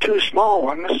gave the 2 small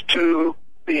ones to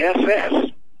the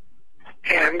SS,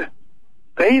 and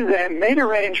they then made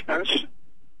arrangements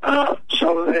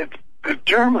so that the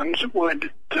Germans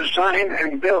would design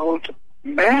and build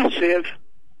massive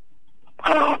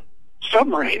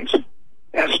submarines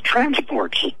as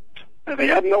transports. They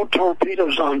had no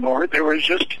torpedoes on board. They were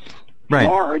just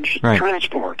large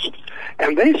transports.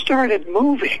 And they started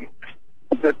moving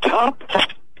the top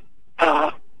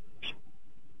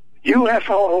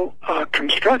UFO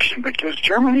construction, because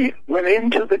Germany went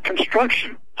into the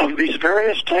construction of these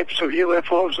various types of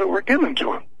UFOs that were given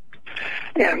to them.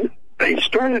 And they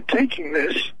started taking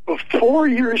this 4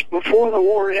 years before the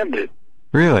war ended.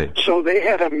 Really? So they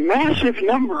had a massive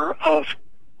number of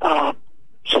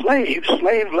slave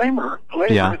labor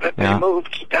that they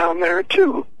moved down there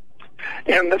too.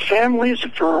 And the families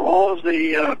for all of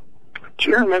the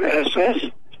German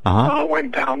SS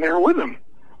went down there with them.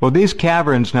 Well, these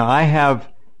caverns, now I have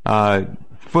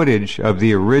footage of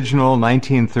the original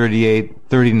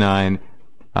 1938-39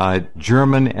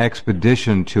 German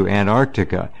expedition to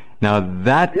Antarctica. Now,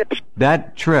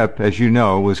 that trip, as you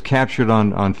know, was captured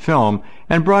on film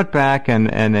and brought back,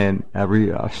 and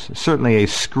certainly a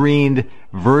screened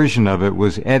version of it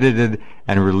was edited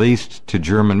and released to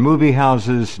German movie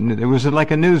houses. It was like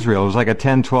a newsreel. It was like a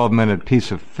 10, 12-minute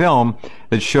piece of film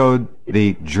that showed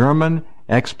the German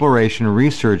exploration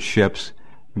research ships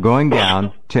going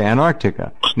down to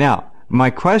Antarctica. Now,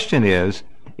 my question is,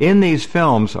 in these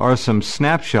films are some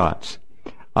snapshots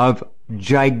of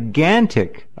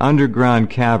gigantic underground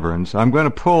caverns. I'm going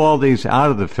to pull all these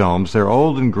out of the films. They're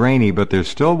old and grainy, but they're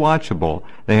still watchable.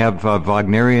 They have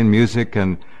Wagnerian music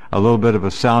and a little bit of a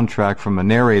soundtrack from a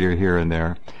narrator here and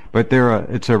there. But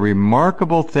it's a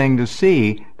remarkable thing to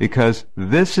see, because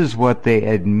this is what they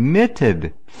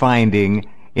admitted finding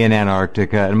in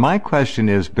Antarctica. And my question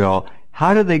is, Bill,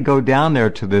 how did they go down there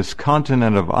to this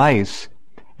continent of ice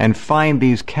and find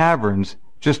these caverns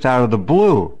just out of the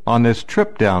blue on this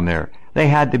trip down there? They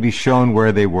had to be shown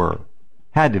where they were.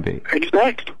 Had to be.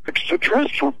 Exactly.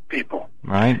 Extraterrestrial people.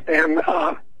 Right. And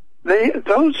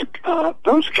those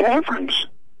caverns,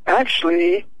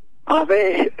 actually,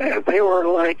 they were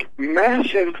like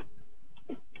massive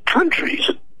countries.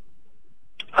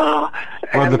 Well,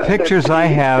 the pictures I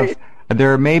have,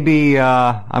 there may be,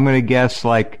 I'm going to guess,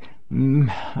 like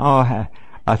a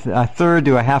third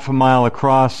to a half a mile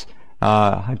across,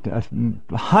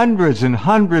 hundreds and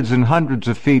hundreds and hundreds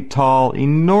of feet tall,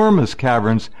 enormous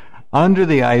caverns under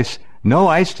the ice, no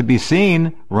ice to be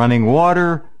seen, running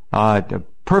water,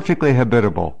 perfectly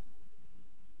habitable.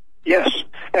 Yes,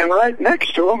 and right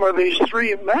next to them are these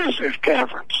 3 massive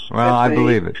caverns. Well, I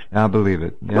believe it. I believe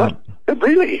it. Yeah.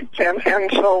 Really,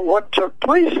 and so what took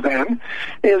place then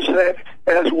is that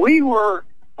as we were,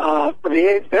 the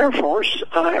 8th Air Force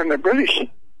and the British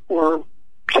were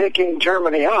taking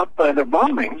Germany out by the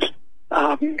bombings,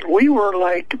 we were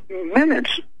like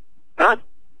minutes, not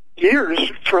years,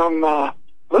 from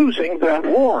losing that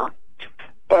war.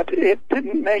 But it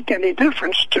didn't make any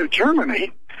difference to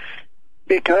Germany,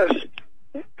 because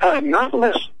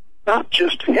not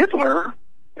just Hitler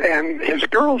and his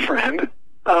girlfriend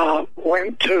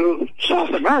went to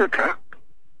South America,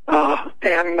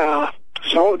 and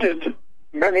so did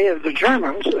many of the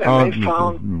Germans, and they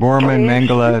found Bormann,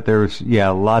 Mengele, there's,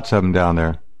 lots of them down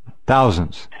there.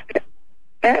 Thousands.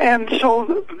 And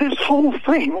so this whole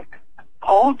thing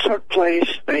all took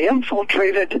place. They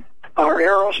infiltrated our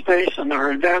aerospace and our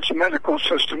advanced medical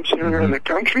systems here in the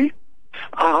country.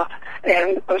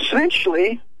 And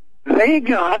essentially, they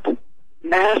got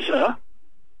NASA,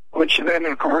 which then,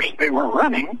 of course, they were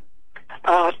running,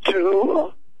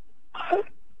 to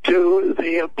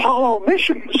the Apollo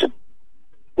missions,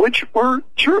 which were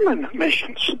German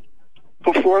missions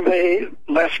before they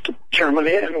left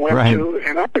Germany and went to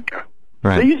Antarctica.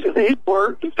 Right.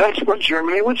 That's what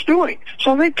Germany was doing.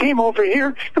 So they came over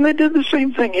here and they did the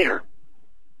same thing here.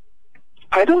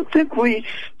 I don't think we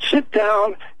sit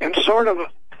down and sort of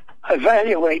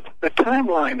evaluate the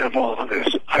timeline of all of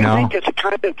this. I think it's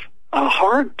kind of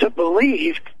hard to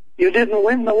believe you didn't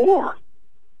win the war.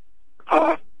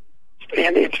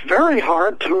 And it's very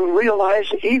hard to realize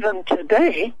even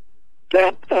today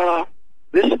that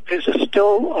this is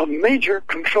still a major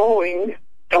controlling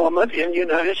element in the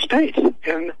United States,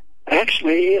 and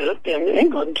actually in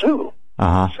England too.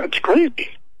 So it's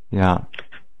crazy. Yeah,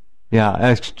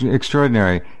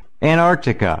 extraordinary.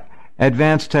 Antarctica,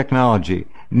 advanced technology.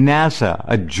 NASA,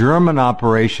 a German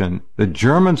operation. The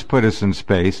Germans put us in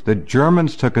space. The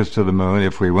Germans took us to the moon,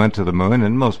 if we went to the moon,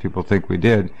 and most people think we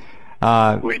did.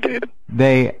 We did.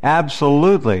 They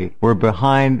absolutely were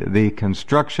behind the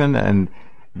construction, and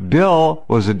Bill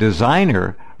was a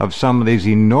designer of some of these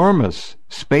enormous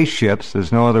spaceships,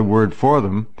 there's no other word for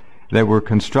them, that were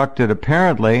constructed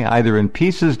apparently either in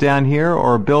pieces down here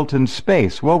or built in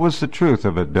space. What was the truth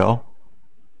of it, Bill?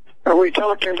 Are we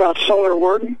talking about Solar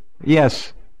Warden?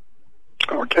 Yes.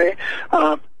 Okay.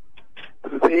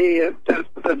 The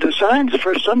designs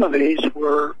for some of these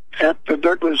were at the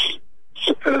Douglas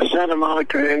Santa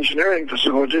Monica engineering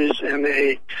facilities in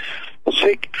a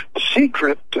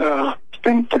secret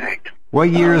think tank. What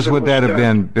years would that have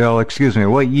been, Bill? Excuse me.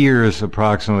 What years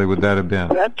approximately would that have been?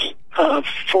 That's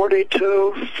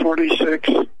 42, 46,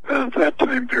 that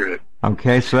time period.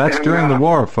 Okay, so that's during the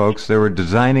war, folks. They were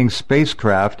designing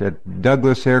spacecraft at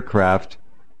Douglas Aircraft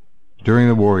during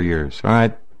the war years. All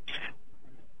right.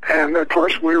 And, of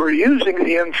course, we were using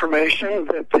the information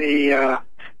that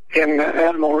in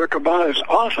Admiral Riccoboni's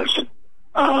office,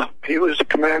 he was the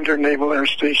commander of Naval Air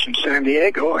Station San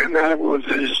Diego, and that was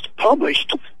his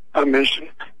published mission.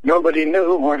 Nobody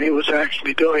knew what he was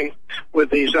actually doing with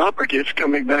these operatives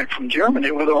coming back from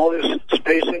Germany with all this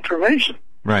space information.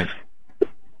 Right.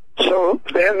 So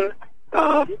then,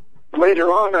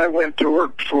 later on, I went to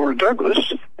work for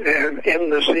Douglas and in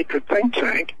the secret think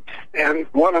tank, and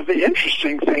one of the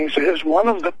interesting things is one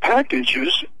of the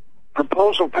packages,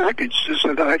 proposal packages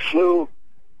that I flew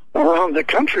around the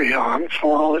country on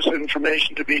for all this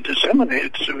information to be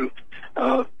disseminated to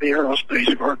the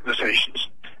aerospace organizations.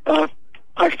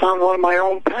 I found one of my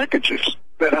own packages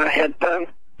that I had done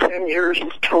 10 years,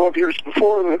 12 years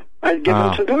before that I'd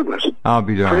given to Douglas. I'll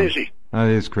be darned. Crazy. That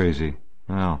is crazy.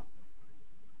 Wow.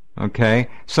 Okay.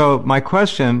 So my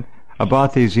question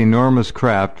about these enormous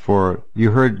craft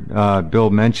you heard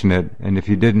Bill mention it, and if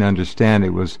you didn't understand,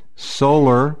 it was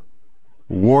Solar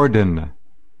Warden,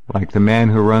 like the man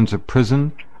who runs a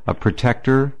prison, a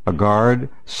protector, a guard.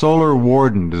 Solar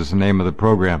Warden is the name of the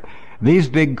program. These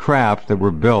big craft that were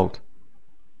built,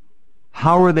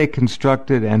 how were they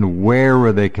constructed and where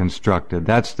were they constructed?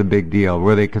 That's the big deal.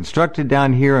 Were they constructed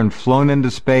down here and flown into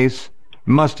space?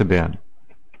 Must have been.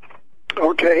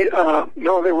 Okay,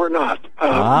 no, they were not.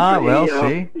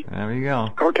 See, there you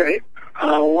go. Okay,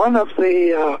 one of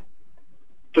the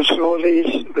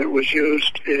facilities that was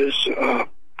used is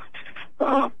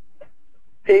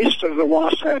east of the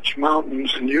Wasatch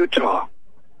Mountains in Utah.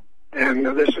 And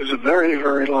this is a very,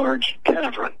 very large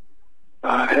cavern.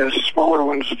 Has smaller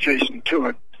ones adjacent to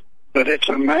it, but it's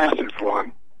a massive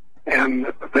one.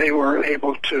 And they were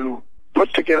able to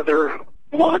put together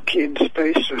Lockheed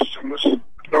Space Systems,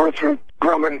 Northrop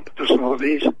Grumman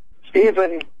facilities.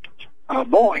 Even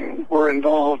Boeing were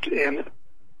involved in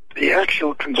the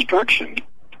actual construction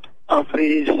of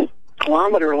these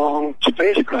kilometer-long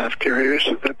spacecraft carriers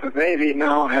that the Navy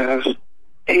now has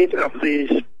 8 of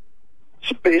these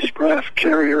spacecraft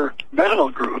carrier battle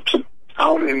groups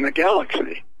out in the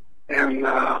galaxy. And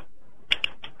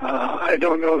I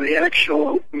don't know the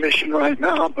actual mission right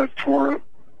now, but for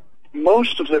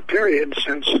most of the period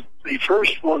since the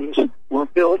first ones were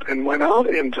built and went out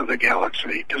into the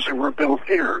galaxy, because they were built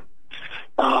here,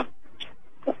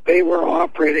 they were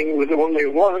operating with only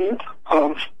one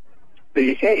of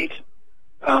the 8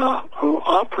 who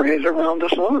operated around the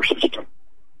solar system.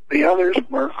 The others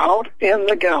were out in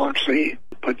the galaxy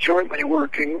but jointly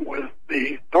working with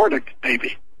the Nordic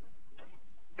Navy.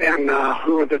 And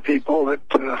who are the people that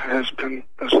has been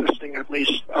assisting at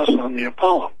least us on the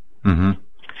Apollo. Mm-hmm.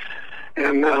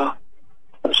 And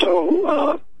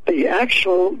so the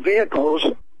actual vehicles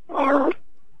are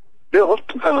built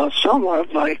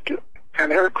somewhat like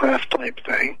an aircraft type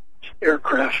thing,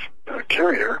 aircraft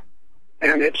carrier.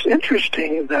 And it's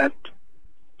interesting that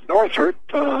Northrop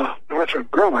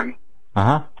Grumman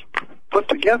put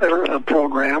together a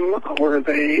program where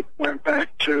they went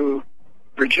back to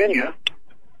Virginia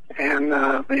and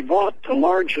they bought the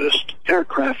largest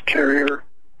aircraft carrier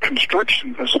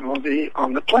construction facility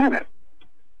on the planet.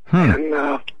 And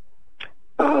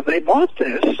they bought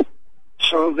this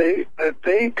so that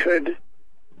they could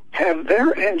have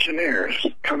their engineers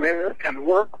come in and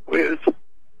work with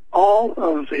all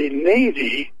of the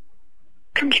Navy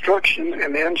construction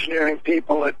and engineering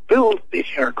people that build these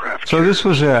aircraft. So this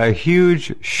was a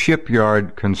huge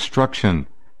shipyard construction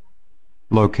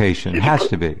location. It has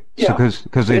to be, because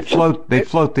they float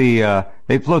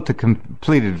the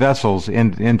completed vessels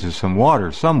into some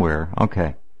water somewhere.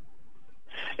 Okay.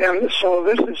 And so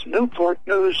this is Newport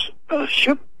News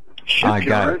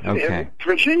shipyard in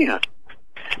Virginia.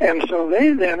 And so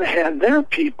they then had their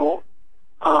people,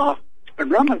 the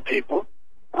Grumman people,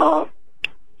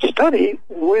 study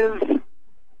with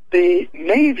the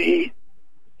Navy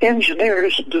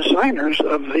engineers, designers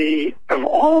of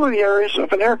all the areas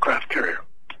of an aircraft carrier.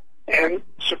 And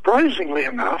surprisingly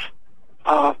enough,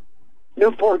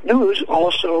 Newport News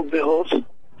also builds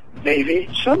Navy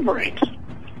submarines.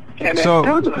 And at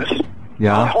Douglas,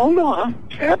 hold on,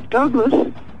 at Douglas,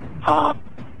 in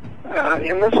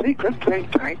the secret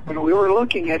think tank, when we were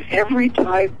looking at every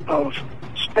type of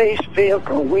space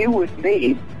vehicle we would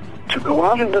need to go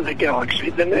out into the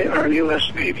galaxy, our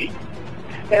U.S. Navy.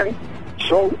 And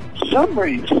so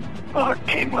submarines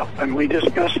came up, and we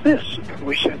discussed this. And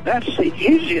we said, that's the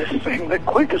easiest thing, the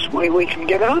quickest way we can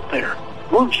get out there.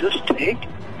 We'll just take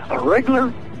a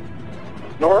regular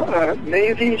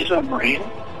Navy submarine,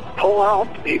 pull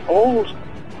out the old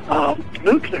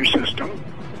nuclear system,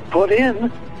 put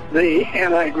in the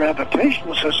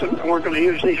anti-gravitational system, and we're going to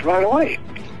use these right away.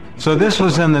 So this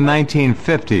was in the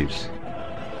 1950s?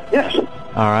 Yes.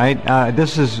 All right.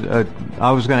 This is,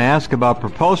 I was going to ask about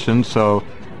propulsion, so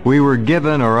we were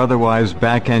given or otherwise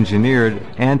back-engineered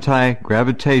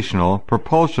anti-gravitational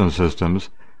propulsion systems,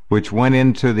 which went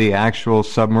into the actual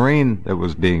submarine that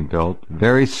was being built.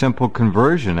 Very simple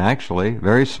conversion, actually.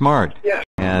 Very smart. Yes.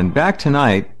 And back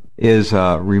tonight is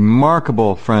a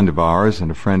remarkable friend of ours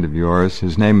and a friend of yours.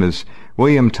 His name is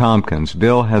William Tompkins.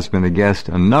 Bill has been a guest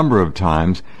a number of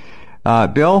times.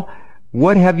 Bill,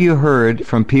 what have you heard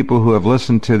from people who have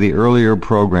listened to the earlier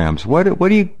programs? What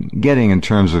are you getting in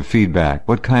terms of feedback?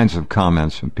 What kinds of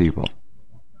comments from people?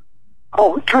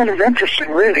 Oh, kind of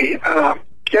interesting, really.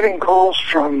 Getting calls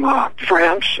from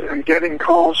France and getting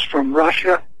calls from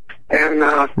Russia and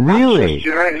really? Not just the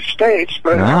United States,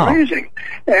 but amazing.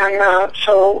 And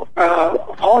so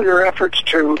all your efforts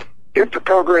to get the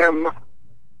program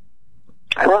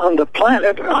around the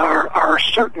planet are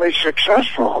certainly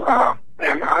successful.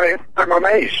 And I'm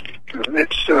amazed.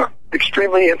 It's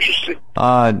extremely interesting.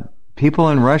 People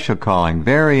in Russia calling.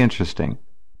 Very interesting.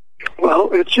 Well,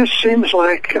 it just seems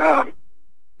like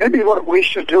maybe what we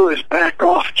should do is back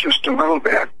off just a little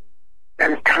bit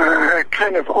and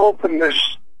kind of open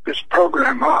this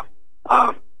program up.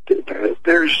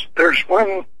 There's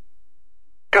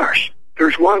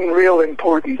one real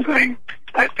important thing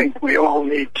I think we all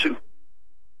need to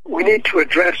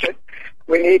address it.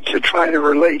 We need to try to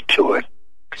relate to it.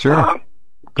 Sure.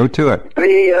 Go to it.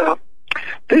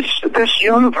 This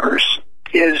universe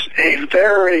is a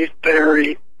very,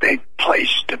 very big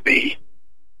place to be.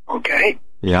 Okay?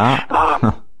 Yeah.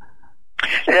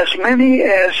 As many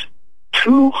as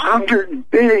 200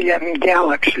 billion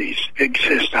galaxies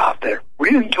exist out there. We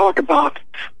didn't talk about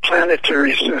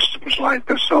planetary systems like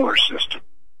the solar system.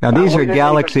 Now, these are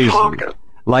galaxies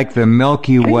like the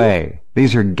Milky Way.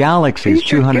 These are galaxies,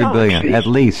 200 billion, at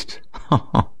least.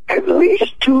 At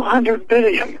least 200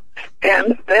 billion.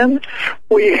 And then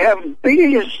we have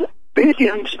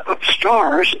billions of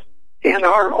stars in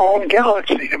our own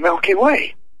galaxy, the Milky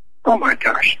Way. Oh my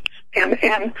gosh.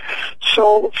 And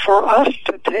so for us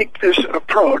to take this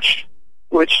approach,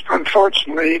 which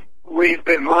unfortunately we've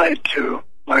been lied to,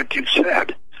 like you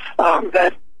said,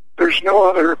 that there's no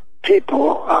other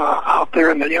people out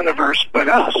there in the universe but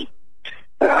us,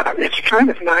 it's kind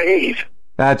of naive.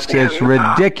 It's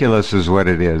ridiculous is what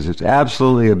it is. It's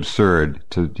absolutely absurd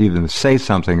to even say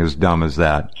something as dumb as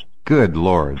that. Good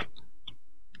Lord.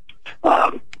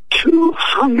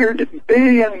 200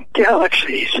 billion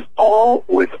galaxies, all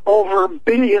with over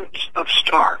billions of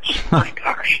stars. My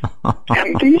gosh.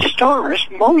 And these stars,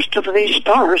 most of these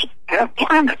stars have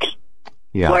planets.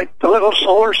 Yeah. Like the little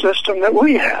solar system that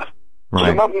we have. Right.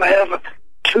 Some of them have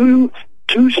two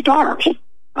stars.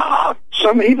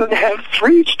 Some even have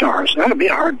 3 stars. That would be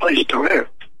a hard place to live.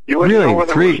 You wouldn't know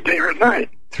whether it was day or night.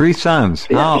 3 suns.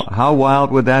 Yes. How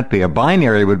wild would that be? A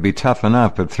binary would be tough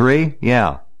enough, but 3?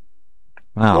 Yeah.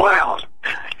 Wow. Wild.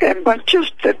 But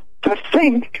just to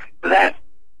think that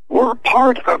we're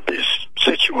part of this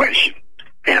situation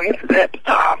and that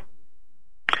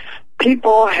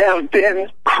people have been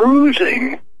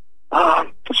cruising,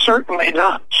 certainly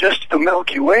not just the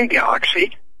Milky Way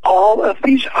galaxy, all of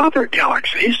these other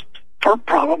galaxies for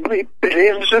probably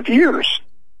billions of years.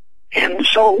 And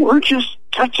so we're just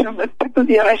touching the tip of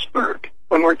the iceberg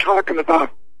when we're talking about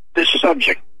this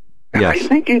subject. And yes.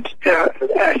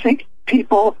 I think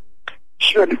people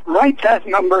should write that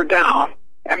number down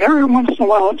and every once in a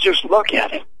while just look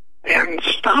at it and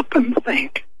stop and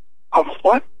think of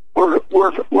what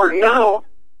we're now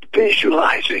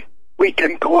visualizing. We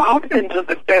can go out into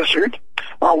the desert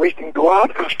or we can go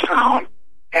out of town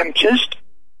and just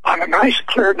on a nice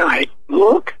clear night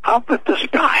look up at the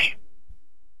sky.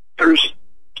 There's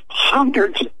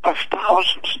hundreds of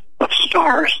thousands of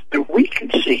stars that we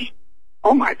can see.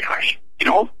 Oh my gosh,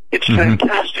 it's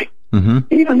fantastic.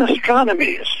 Mm-hmm. Even astronomy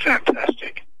is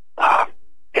fantastic.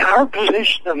 And our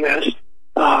position in this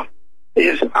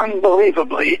is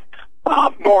unbelievably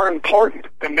more important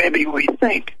than maybe we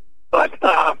think. But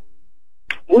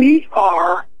we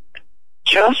are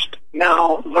just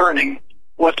now learning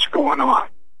what's going on.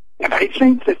 And I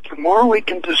think that the more we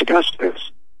can discuss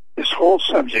this whole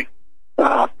subject,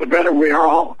 the better we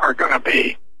all are going to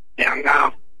be. And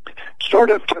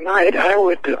sort of tonight, I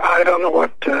don't know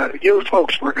what you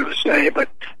folks were going to say, but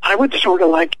I would sort of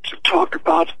like to talk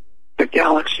about the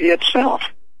galaxy itself.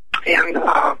 And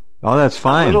oh, that's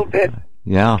fine. A little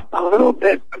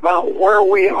bit about where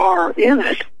we are in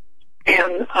it.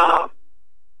 And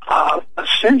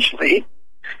essentially,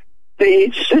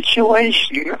 the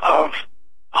situation of,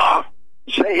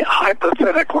 say,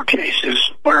 hypothetical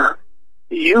cases where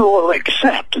you will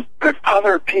accept that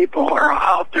other people are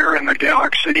out there in the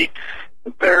galaxy.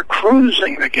 They're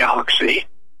cruising the galaxy.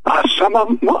 Some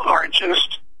of them are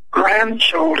just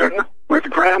grandchildren with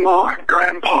grandma and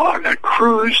grandpa in a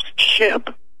cruise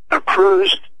ship, a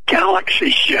cruise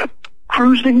galaxy ship,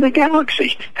 cruising the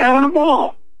galaxy, having a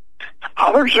ball.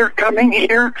 Others are coming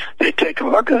here, they take a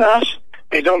look at us,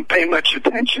 they don't pay much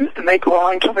attention, and they go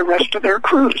on to the rest of their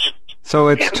cruise. So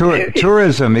it's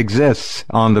tourism exists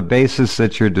on the basis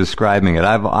that you're describing it.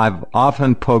 I've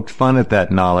often poked fun at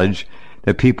that knowledge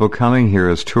that people coming here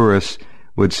as tourists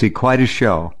would see quite a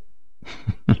show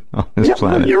on this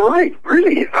planet. You're right,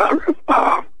 really.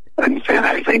 And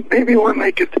I think maybe when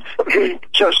they could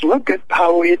just look at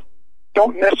how we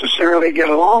don't necessarily get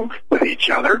along with each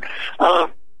other,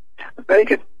 they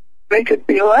could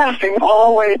be laughing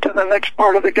all the way to the next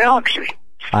part of the galaxy.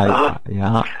 I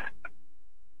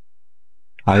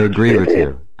agree with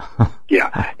you.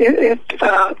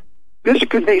 This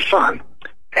could be fun.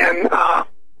 And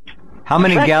how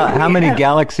many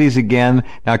galaxies again?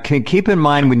 Now, keep in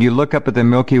mind when you look up at the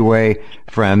Milky Way,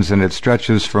 friends, and it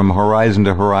stretches from horizon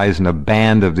to horizon, a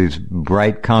band of these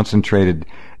bright, concentrated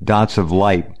dots of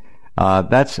light.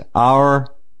 That's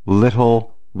our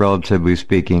little, relatively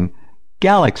speaking,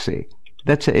 galaxy.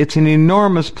 It's an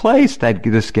enormous place,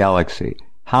 this galaxy.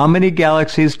 How many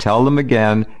galaxies, tell them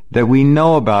again, that we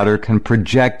know about or can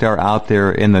project are out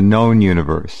there in the known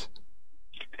universe?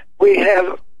 We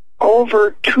have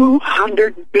over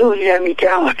 200 billion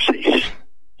galaxies,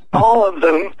 all of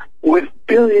them with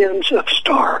billions of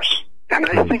stars. And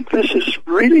I think this is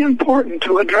really important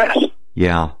to address.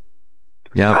 Yeah.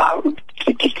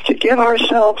 To get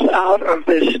ourselves out of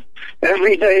this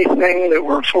everyday thing that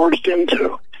we're forced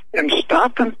into and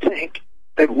stop and think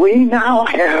that we now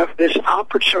have this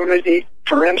opportunity,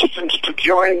 for instance, to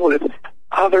join with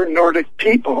other Nordic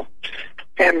people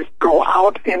and go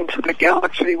out into the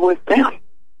galaxy with them.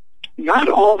 Not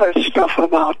all that stuff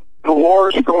about the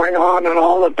wars going on and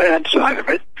all the bad side of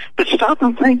it, but stop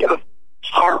and think of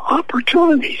our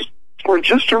opportunities. We're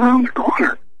just around the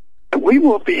corner. We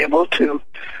will be able to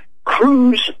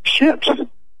cruise ships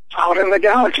out in the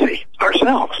galaxy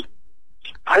ourselves.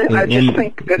 I just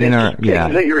think that it's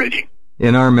exhilarating.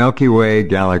 In our Milky Way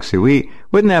galaxy,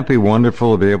 wouldn't that be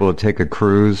wonderful to be able to take a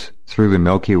cruise through the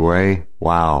Milky Way?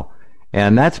 Wow.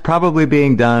 And that's probably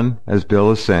being done, as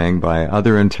Bill is saying, by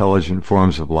other intelligent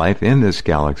forms of life in this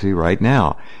galaxy right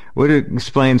now. Would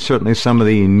explain certainly some of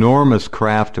the enormous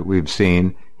craft that we've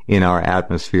seen in our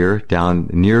atmosphere down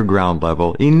near ground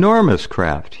level. Enormous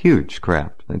craft, huge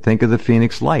craft. And think of the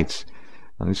Phoenix Lights.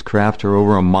 These craft are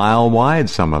over a mile wide,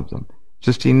 some of them.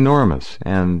 Just enormous.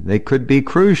 And they could be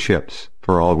cruise ships,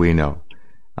 for all we know.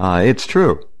 It's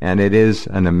true. And it is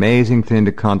an amazing thing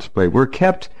to contemplate. We're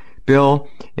kept, Bill,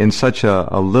 in such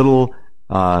a little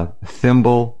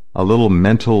thimble, a little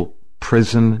mental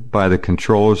prison by the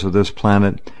controllers of this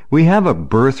planet. We have a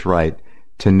birthright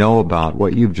to know about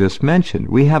what you've just mentioned.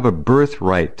 We have a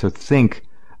birthright to think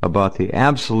about the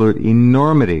absolute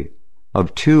enormity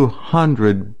of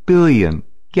 200 billion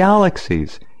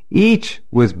galaxies, each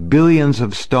with billions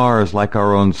of stars like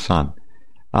our own sun.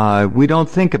 We don't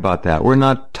think about that. We're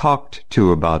not talked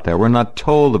to about that. We're not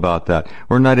told about that.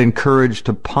 We're not encouraged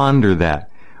to ponder that.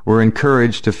 We're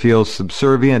encouraged to feel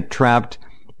subservient, trapped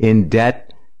in debt,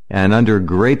 and under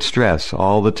great stress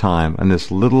all the time in this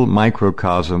little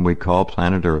microcosm we call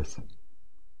planet Earth.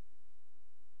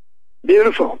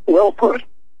 Beautiful. Well put.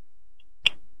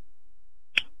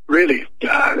 Really,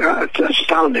 it's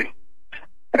astounding.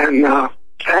 And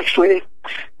actually,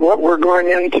 what we're going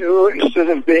into, instead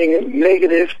of being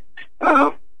negative,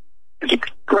 it's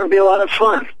going to be a lot of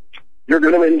fun. You're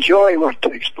going to enjoy what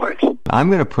takes place. I'm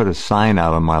going to put a sign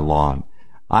out on my lawn.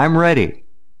 I'm ready.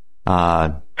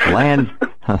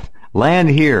 Land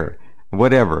here,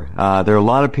 whatever. There are a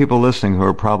lot of people listening who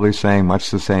are probably saying much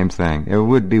the same thing. It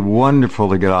would be wonderful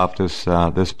to get off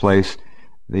this place.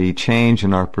 The change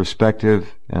in our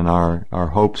perspective and our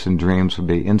hopes and dreams would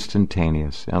be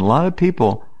instantaneous. And a lot of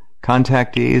people,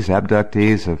 contactees,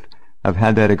 abductees, have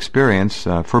had that experience,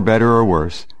 for better or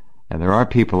worse. And there are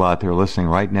people out there listening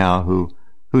right now who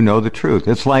know the truth.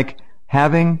 It's like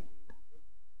having,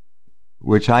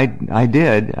 which I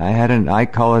did, I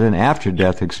call it an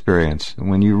after-death experience.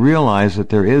 When you realize that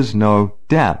there is no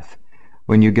death,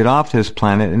 when you get off this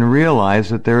planet and realize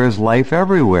that there is life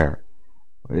everywhere.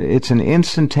 It's an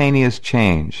instantaneous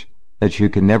change that you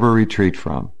can never retreat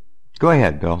from. Go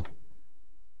ahead, Bill.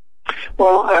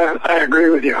 Well, I agree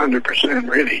with you 100%,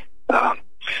 really.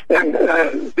 And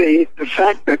the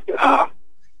fact that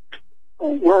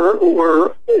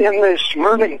we're in this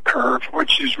learning curve,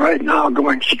 which is right now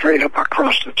going straight up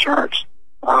across the charts.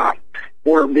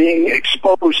 We're being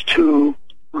exposed to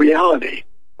reality.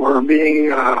 We're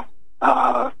being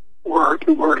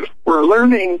we're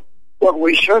learning what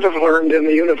we should have learned in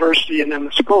the university and in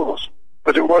the schools,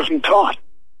 but it wasn't taught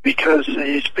because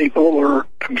these people were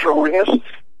controlling us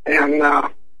and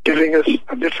giving us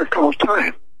a difficult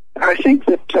time. I think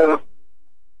that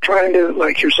trying to,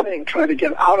 like you're saying, try to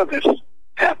get out of this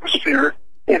atmosphere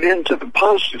and into the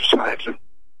positive sides.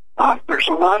 There's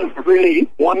a lot of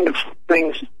really wonderful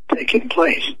things taking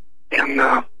place,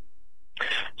 and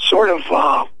sort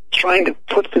of trying to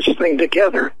put this thing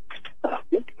together.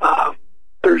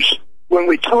 When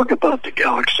we talk about the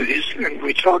galaxies and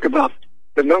we talk about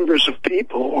the numbers of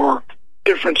people or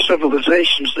different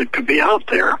civilizations that could be out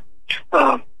there,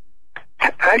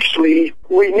 actually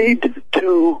we need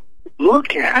to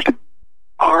look at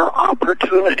our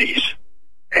opportunities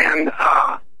and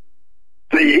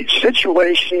the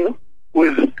situation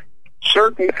with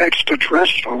certain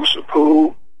extraterrestrials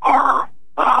who are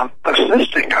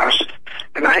assisting us.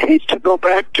 And I hate to go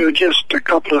back to just a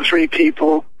couple of three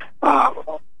people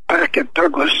back at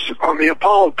Douglas on the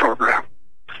Apollo program,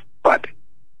 but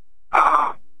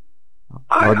I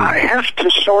have to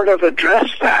sort of address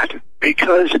that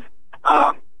because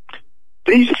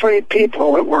these three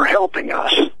people that were helping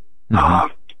us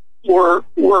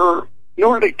were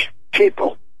Nordic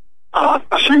people,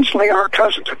 essentially our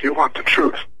cousins, if you want the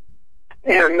truth.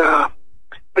 And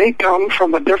they come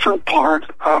from a different part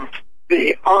of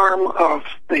the arm of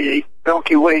the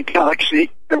Milky Way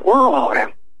galaxy that we're all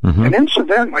in. And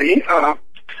incidentally,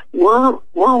 we're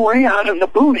way out in the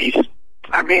boonies.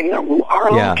 I mean,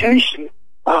 our location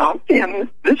in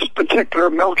this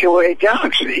particular Milky Way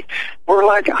galaxy, we're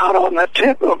like out on the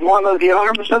tip of one of the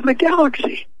arms of the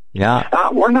galaxy. Yeah.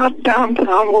 We're not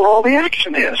downtown where all the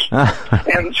action is.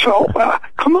 And so,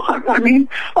 come on. I mean,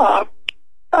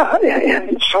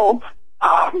 and so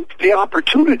the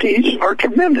opportunities are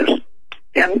tremendous.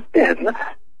 And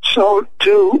so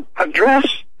to address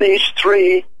these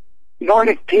three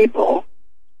Nordic people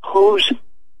whose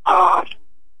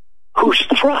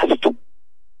thrust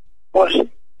was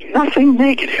nothing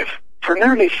negative for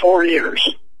nearly 4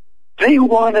 years. They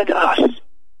wanted us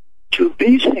to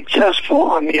be successful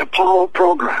on the Apollo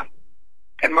program.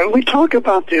 And when we talk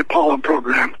about the Apollo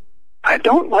program, I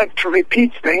don't like to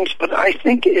repeat things, but I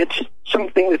think it's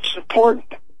something that's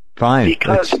important. Fine.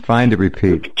 Because it's fine to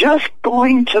repeat. Just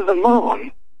going to the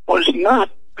moon was not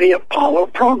the Apollo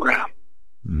program.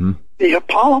 The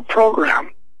Apollo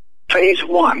program phase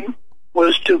one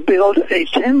was to build a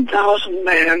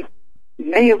 10,000-man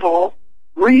naval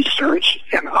research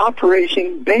and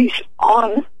operating base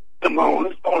on the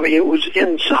moon, only it was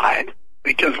inside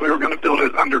because we were going to build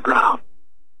it underground.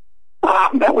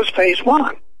 That was phase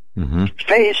one. Mm-hmm.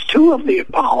 Phase two of the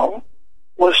Apollo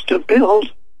was to build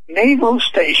naval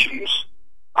stations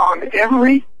on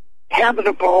every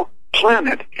habitable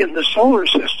planet in the solar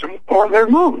system or their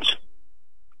moons.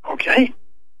 Okay?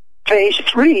 Phase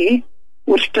three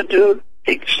was to do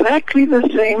exactly the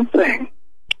same thing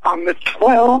on the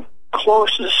 12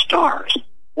 closest stars.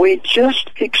 We just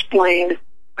explained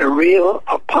the real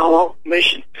Apollo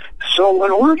mission. So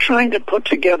when we're trying to put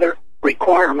together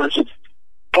requirements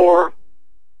for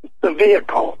the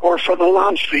vehicle or for the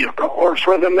launch vehicle or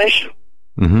for the mission,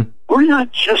 mm-hmm. we're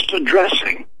not just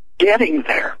addressing getting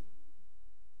there.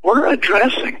 We're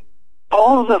addressing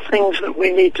all the things that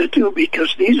we need to do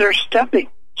because these are stepping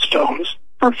stones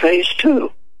for phase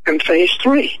two and phase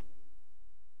three.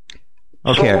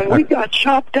 Okay. So when we got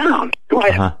shot down, go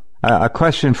ahead. Uh-huh. A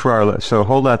question for so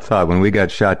hold that thought, when we got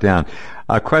shot down.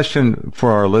 A question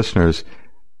for our listeners.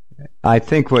 I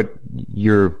think what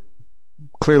you're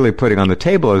clearly putting on the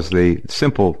table is the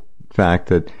simple fact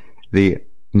that the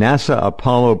NASA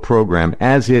Apollo program,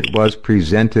 as it was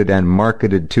presented and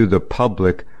marketed to the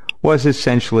public, was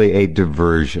essentially a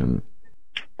diversion.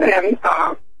 And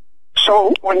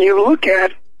so when you look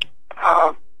at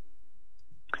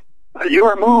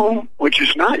your moon, which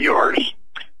is not yours,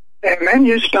 and then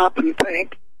you stop and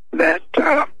think that,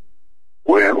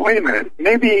 wait a minute,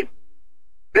 maybe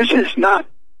this is not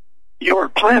your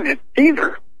planet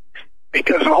either,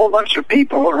 because a whole bunch of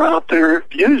people are out there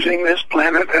using this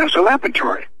planet as a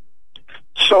laboratory.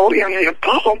 So in the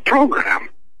Apollo program,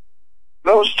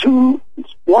 those two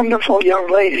wonderful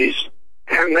young ladies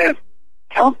and that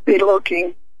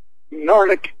healthy-looking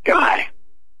Nordic guy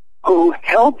who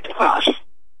helped us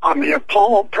on the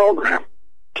Apollo program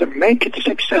to make it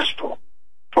successful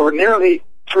for nearly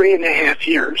 3.5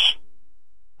 years.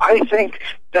 I think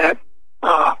that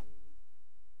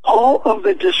all of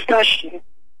the discussion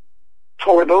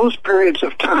for those periods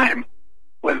of time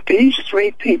with these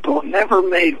three people never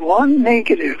made one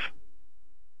negative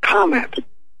comment.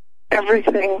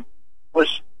 Everything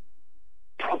was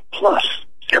plus.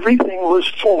 Everything was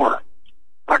for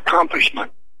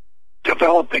accomplishment,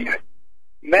 developing it,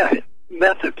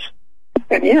 methods.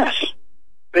 And yes,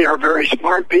 they are very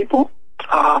smart people.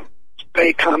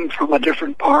 They come from a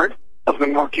different part of the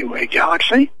Milky Way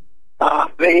galaxy.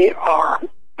 They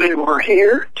were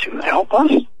here to help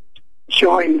us,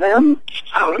 join them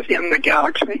out in the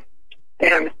galaxy,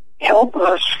 and help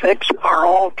us fix our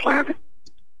own planet.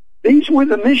 These were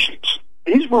the missions.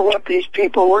 These were what these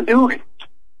people were doing.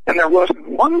 And there wasn't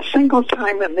one single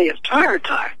time in the entire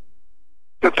time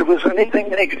that there was anything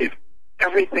negative.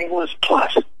 Everything was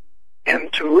plus.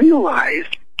 And to realize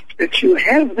that you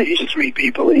have these three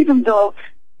people, even though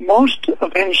most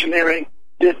of engineering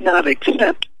did not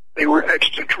accept they were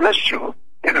extraterrestrial,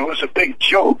 and it was a big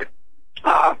joke,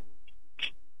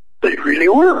 they really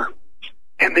were.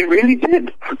 And they really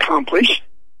did accomplish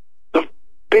the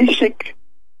basic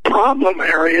problem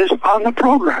areas on the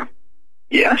program.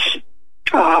 Yes,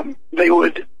 they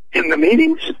would, in the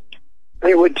meetings,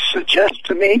 they would suggest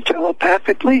to me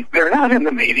telepathically, they're not in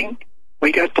the meeting,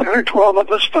 we got 10 or 12 of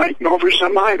us fighting over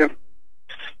some item.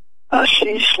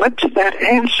 She slips that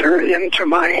answer into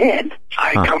my head.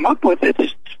 I come up with it,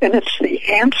 and it's the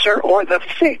answer or the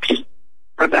fix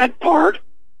for that part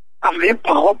of the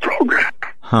Apollo program.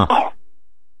 Oh,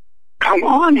 come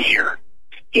on here.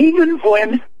 Even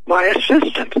when my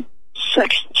assistant,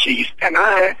 section chief, and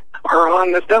I are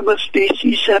on the Douglas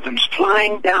DC-7s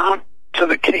flying down to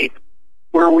the Cape,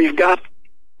 where we've got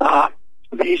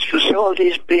these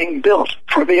facilities being built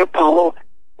for the Apollo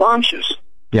launches.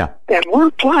 Yeah. And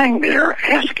we're flying there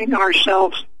asking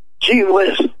ourselves, gee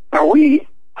whiz, are we,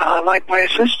 like my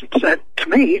assistant said to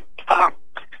me,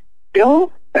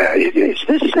 Bill, is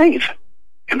this safe?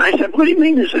 And I said, what do you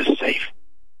mean is this safe?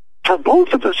 For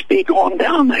both of us be going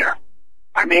down there.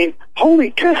 I mean,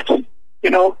 holy cats, you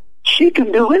know, she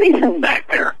can do anything back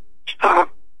there.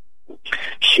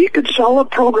 She could sell a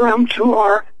program to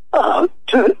our,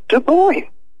 to Boeing,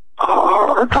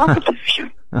 our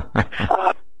competition.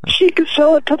 She could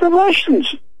sell it to the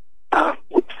Russians.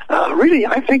 Really,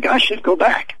 I think I should go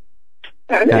back.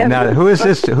 Now, who is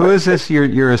this? Who is this?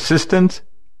 Your assistant?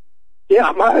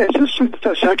 Yeah, my assistant,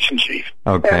 the section chief.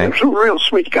 Okay, and he's a real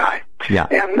sweet guy. Yeah,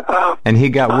 and he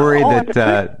got worried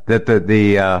that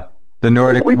the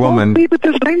Nordic woman. We both leave at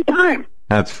the same time.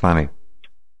 That's funny.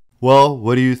 Well,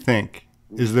 what do you think?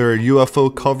 Is there a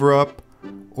UFO cover-up,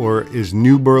 Or is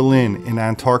New Berlin in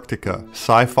Antarctica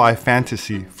sci-fi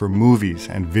fantasy for movies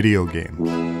and video games?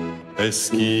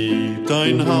 Es gibt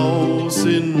ein Haus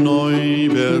in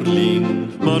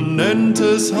Neu-Berlin, man nennt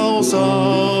es Haus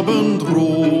Abendrot.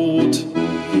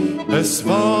 Es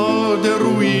war der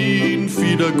Ruin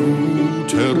vieler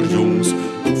guter Jungs,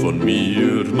 von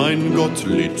mir, mein Gott,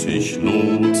 litt ich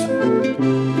Not.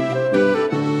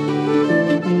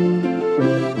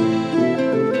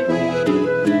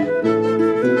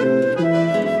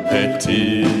 Hätt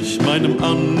ich meinem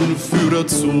Anführer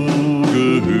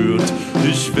zugehört,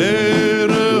 ich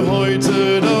wäre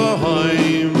heute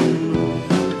daheim.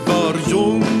 War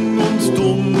jung und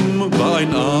dumm, war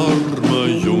ein armer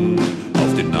Jung,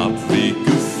 auf den Abweg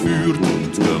geführt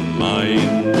und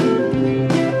gemein.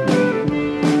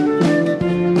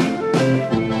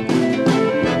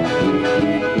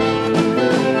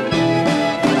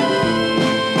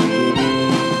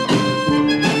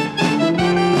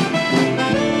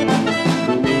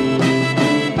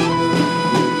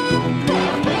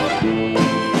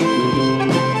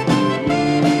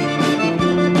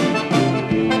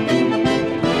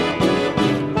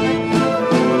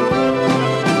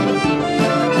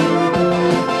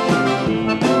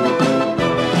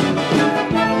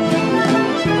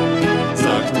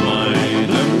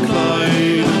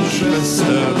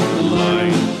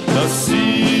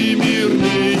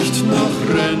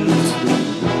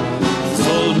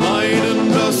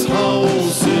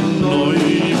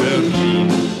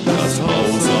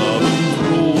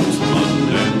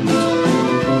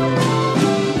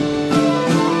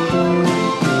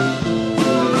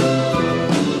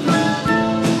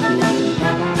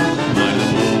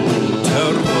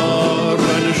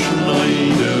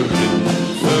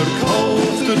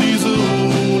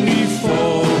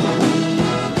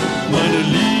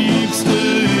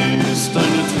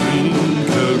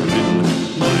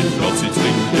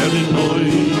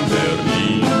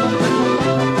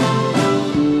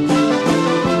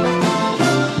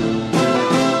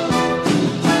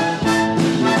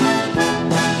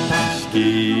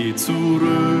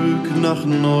 Nach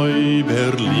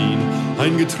Neu-Berlin,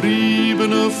 ein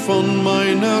Getriebener von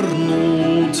meiner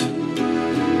Not.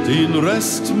 Den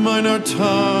Rest meiner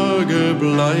Tage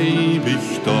bleib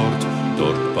ich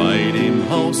dort bei dem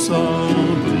Haus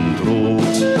Abendrot.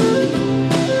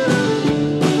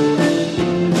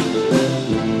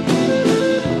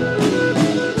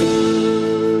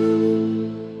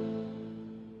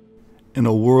 In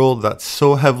a world that's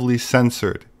so heavily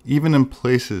censored, even in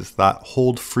places that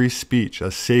hold free speech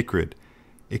as sacred,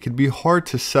 it can be hard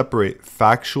to separate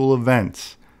factual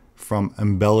events from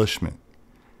embellishment.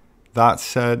 That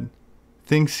said,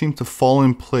 things seem to fall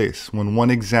in place when one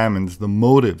examines the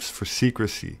motives for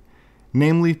secrecy,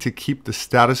 namely to keep the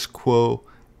status quo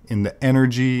in the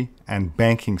energy and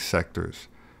banking sectors,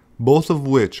 both of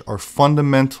which are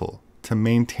fundamental to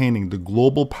maintaining the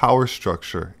global power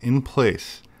structure in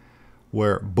place,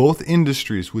 where both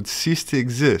industries would cease to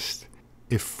exist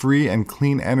if free and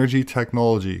clean energy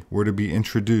technology were to be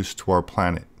introduced to our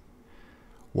planet.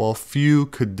 While few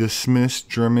could dismiss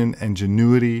German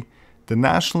ingenuity, the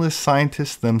nationalist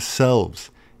scientists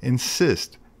themselves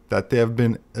insist that they have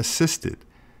been assisted,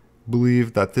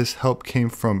 believe that this help came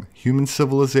from human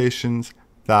civilizations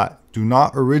that do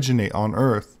not originate on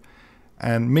Earth,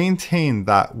 and maintain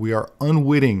that we are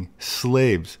unwitting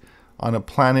slaves on a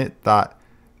planet that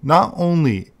not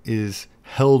only is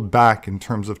held back in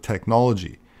terms of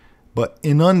technology, but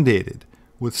inundated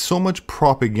with so much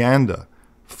propaganda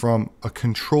from a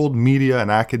controlled media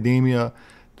and academia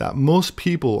that most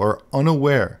people are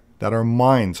unaware that our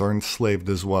minds are enslaved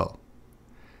as well.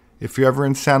 If you're ever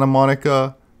in Santa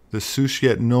Monica, the sushi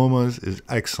at Noma's is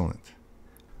excellent.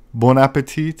 Bon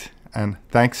appetit, and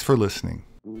thanks for listening.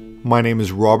 My name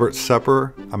is Robert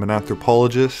Sepehr. I'm an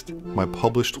anthropologist. My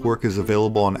published work is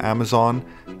available on Amazon,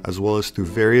 as well as through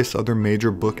various other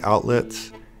major book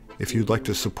outlets. If you'd like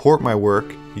to support my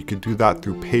work, you could do that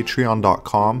through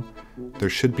patreon.com. There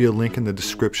should be a link in the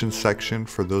description section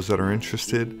for those that are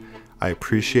interested. I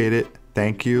appreciate it.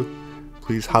 Thank you.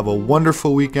 Please have a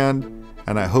wonderful weekend,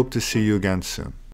 and I hope to see you again soon.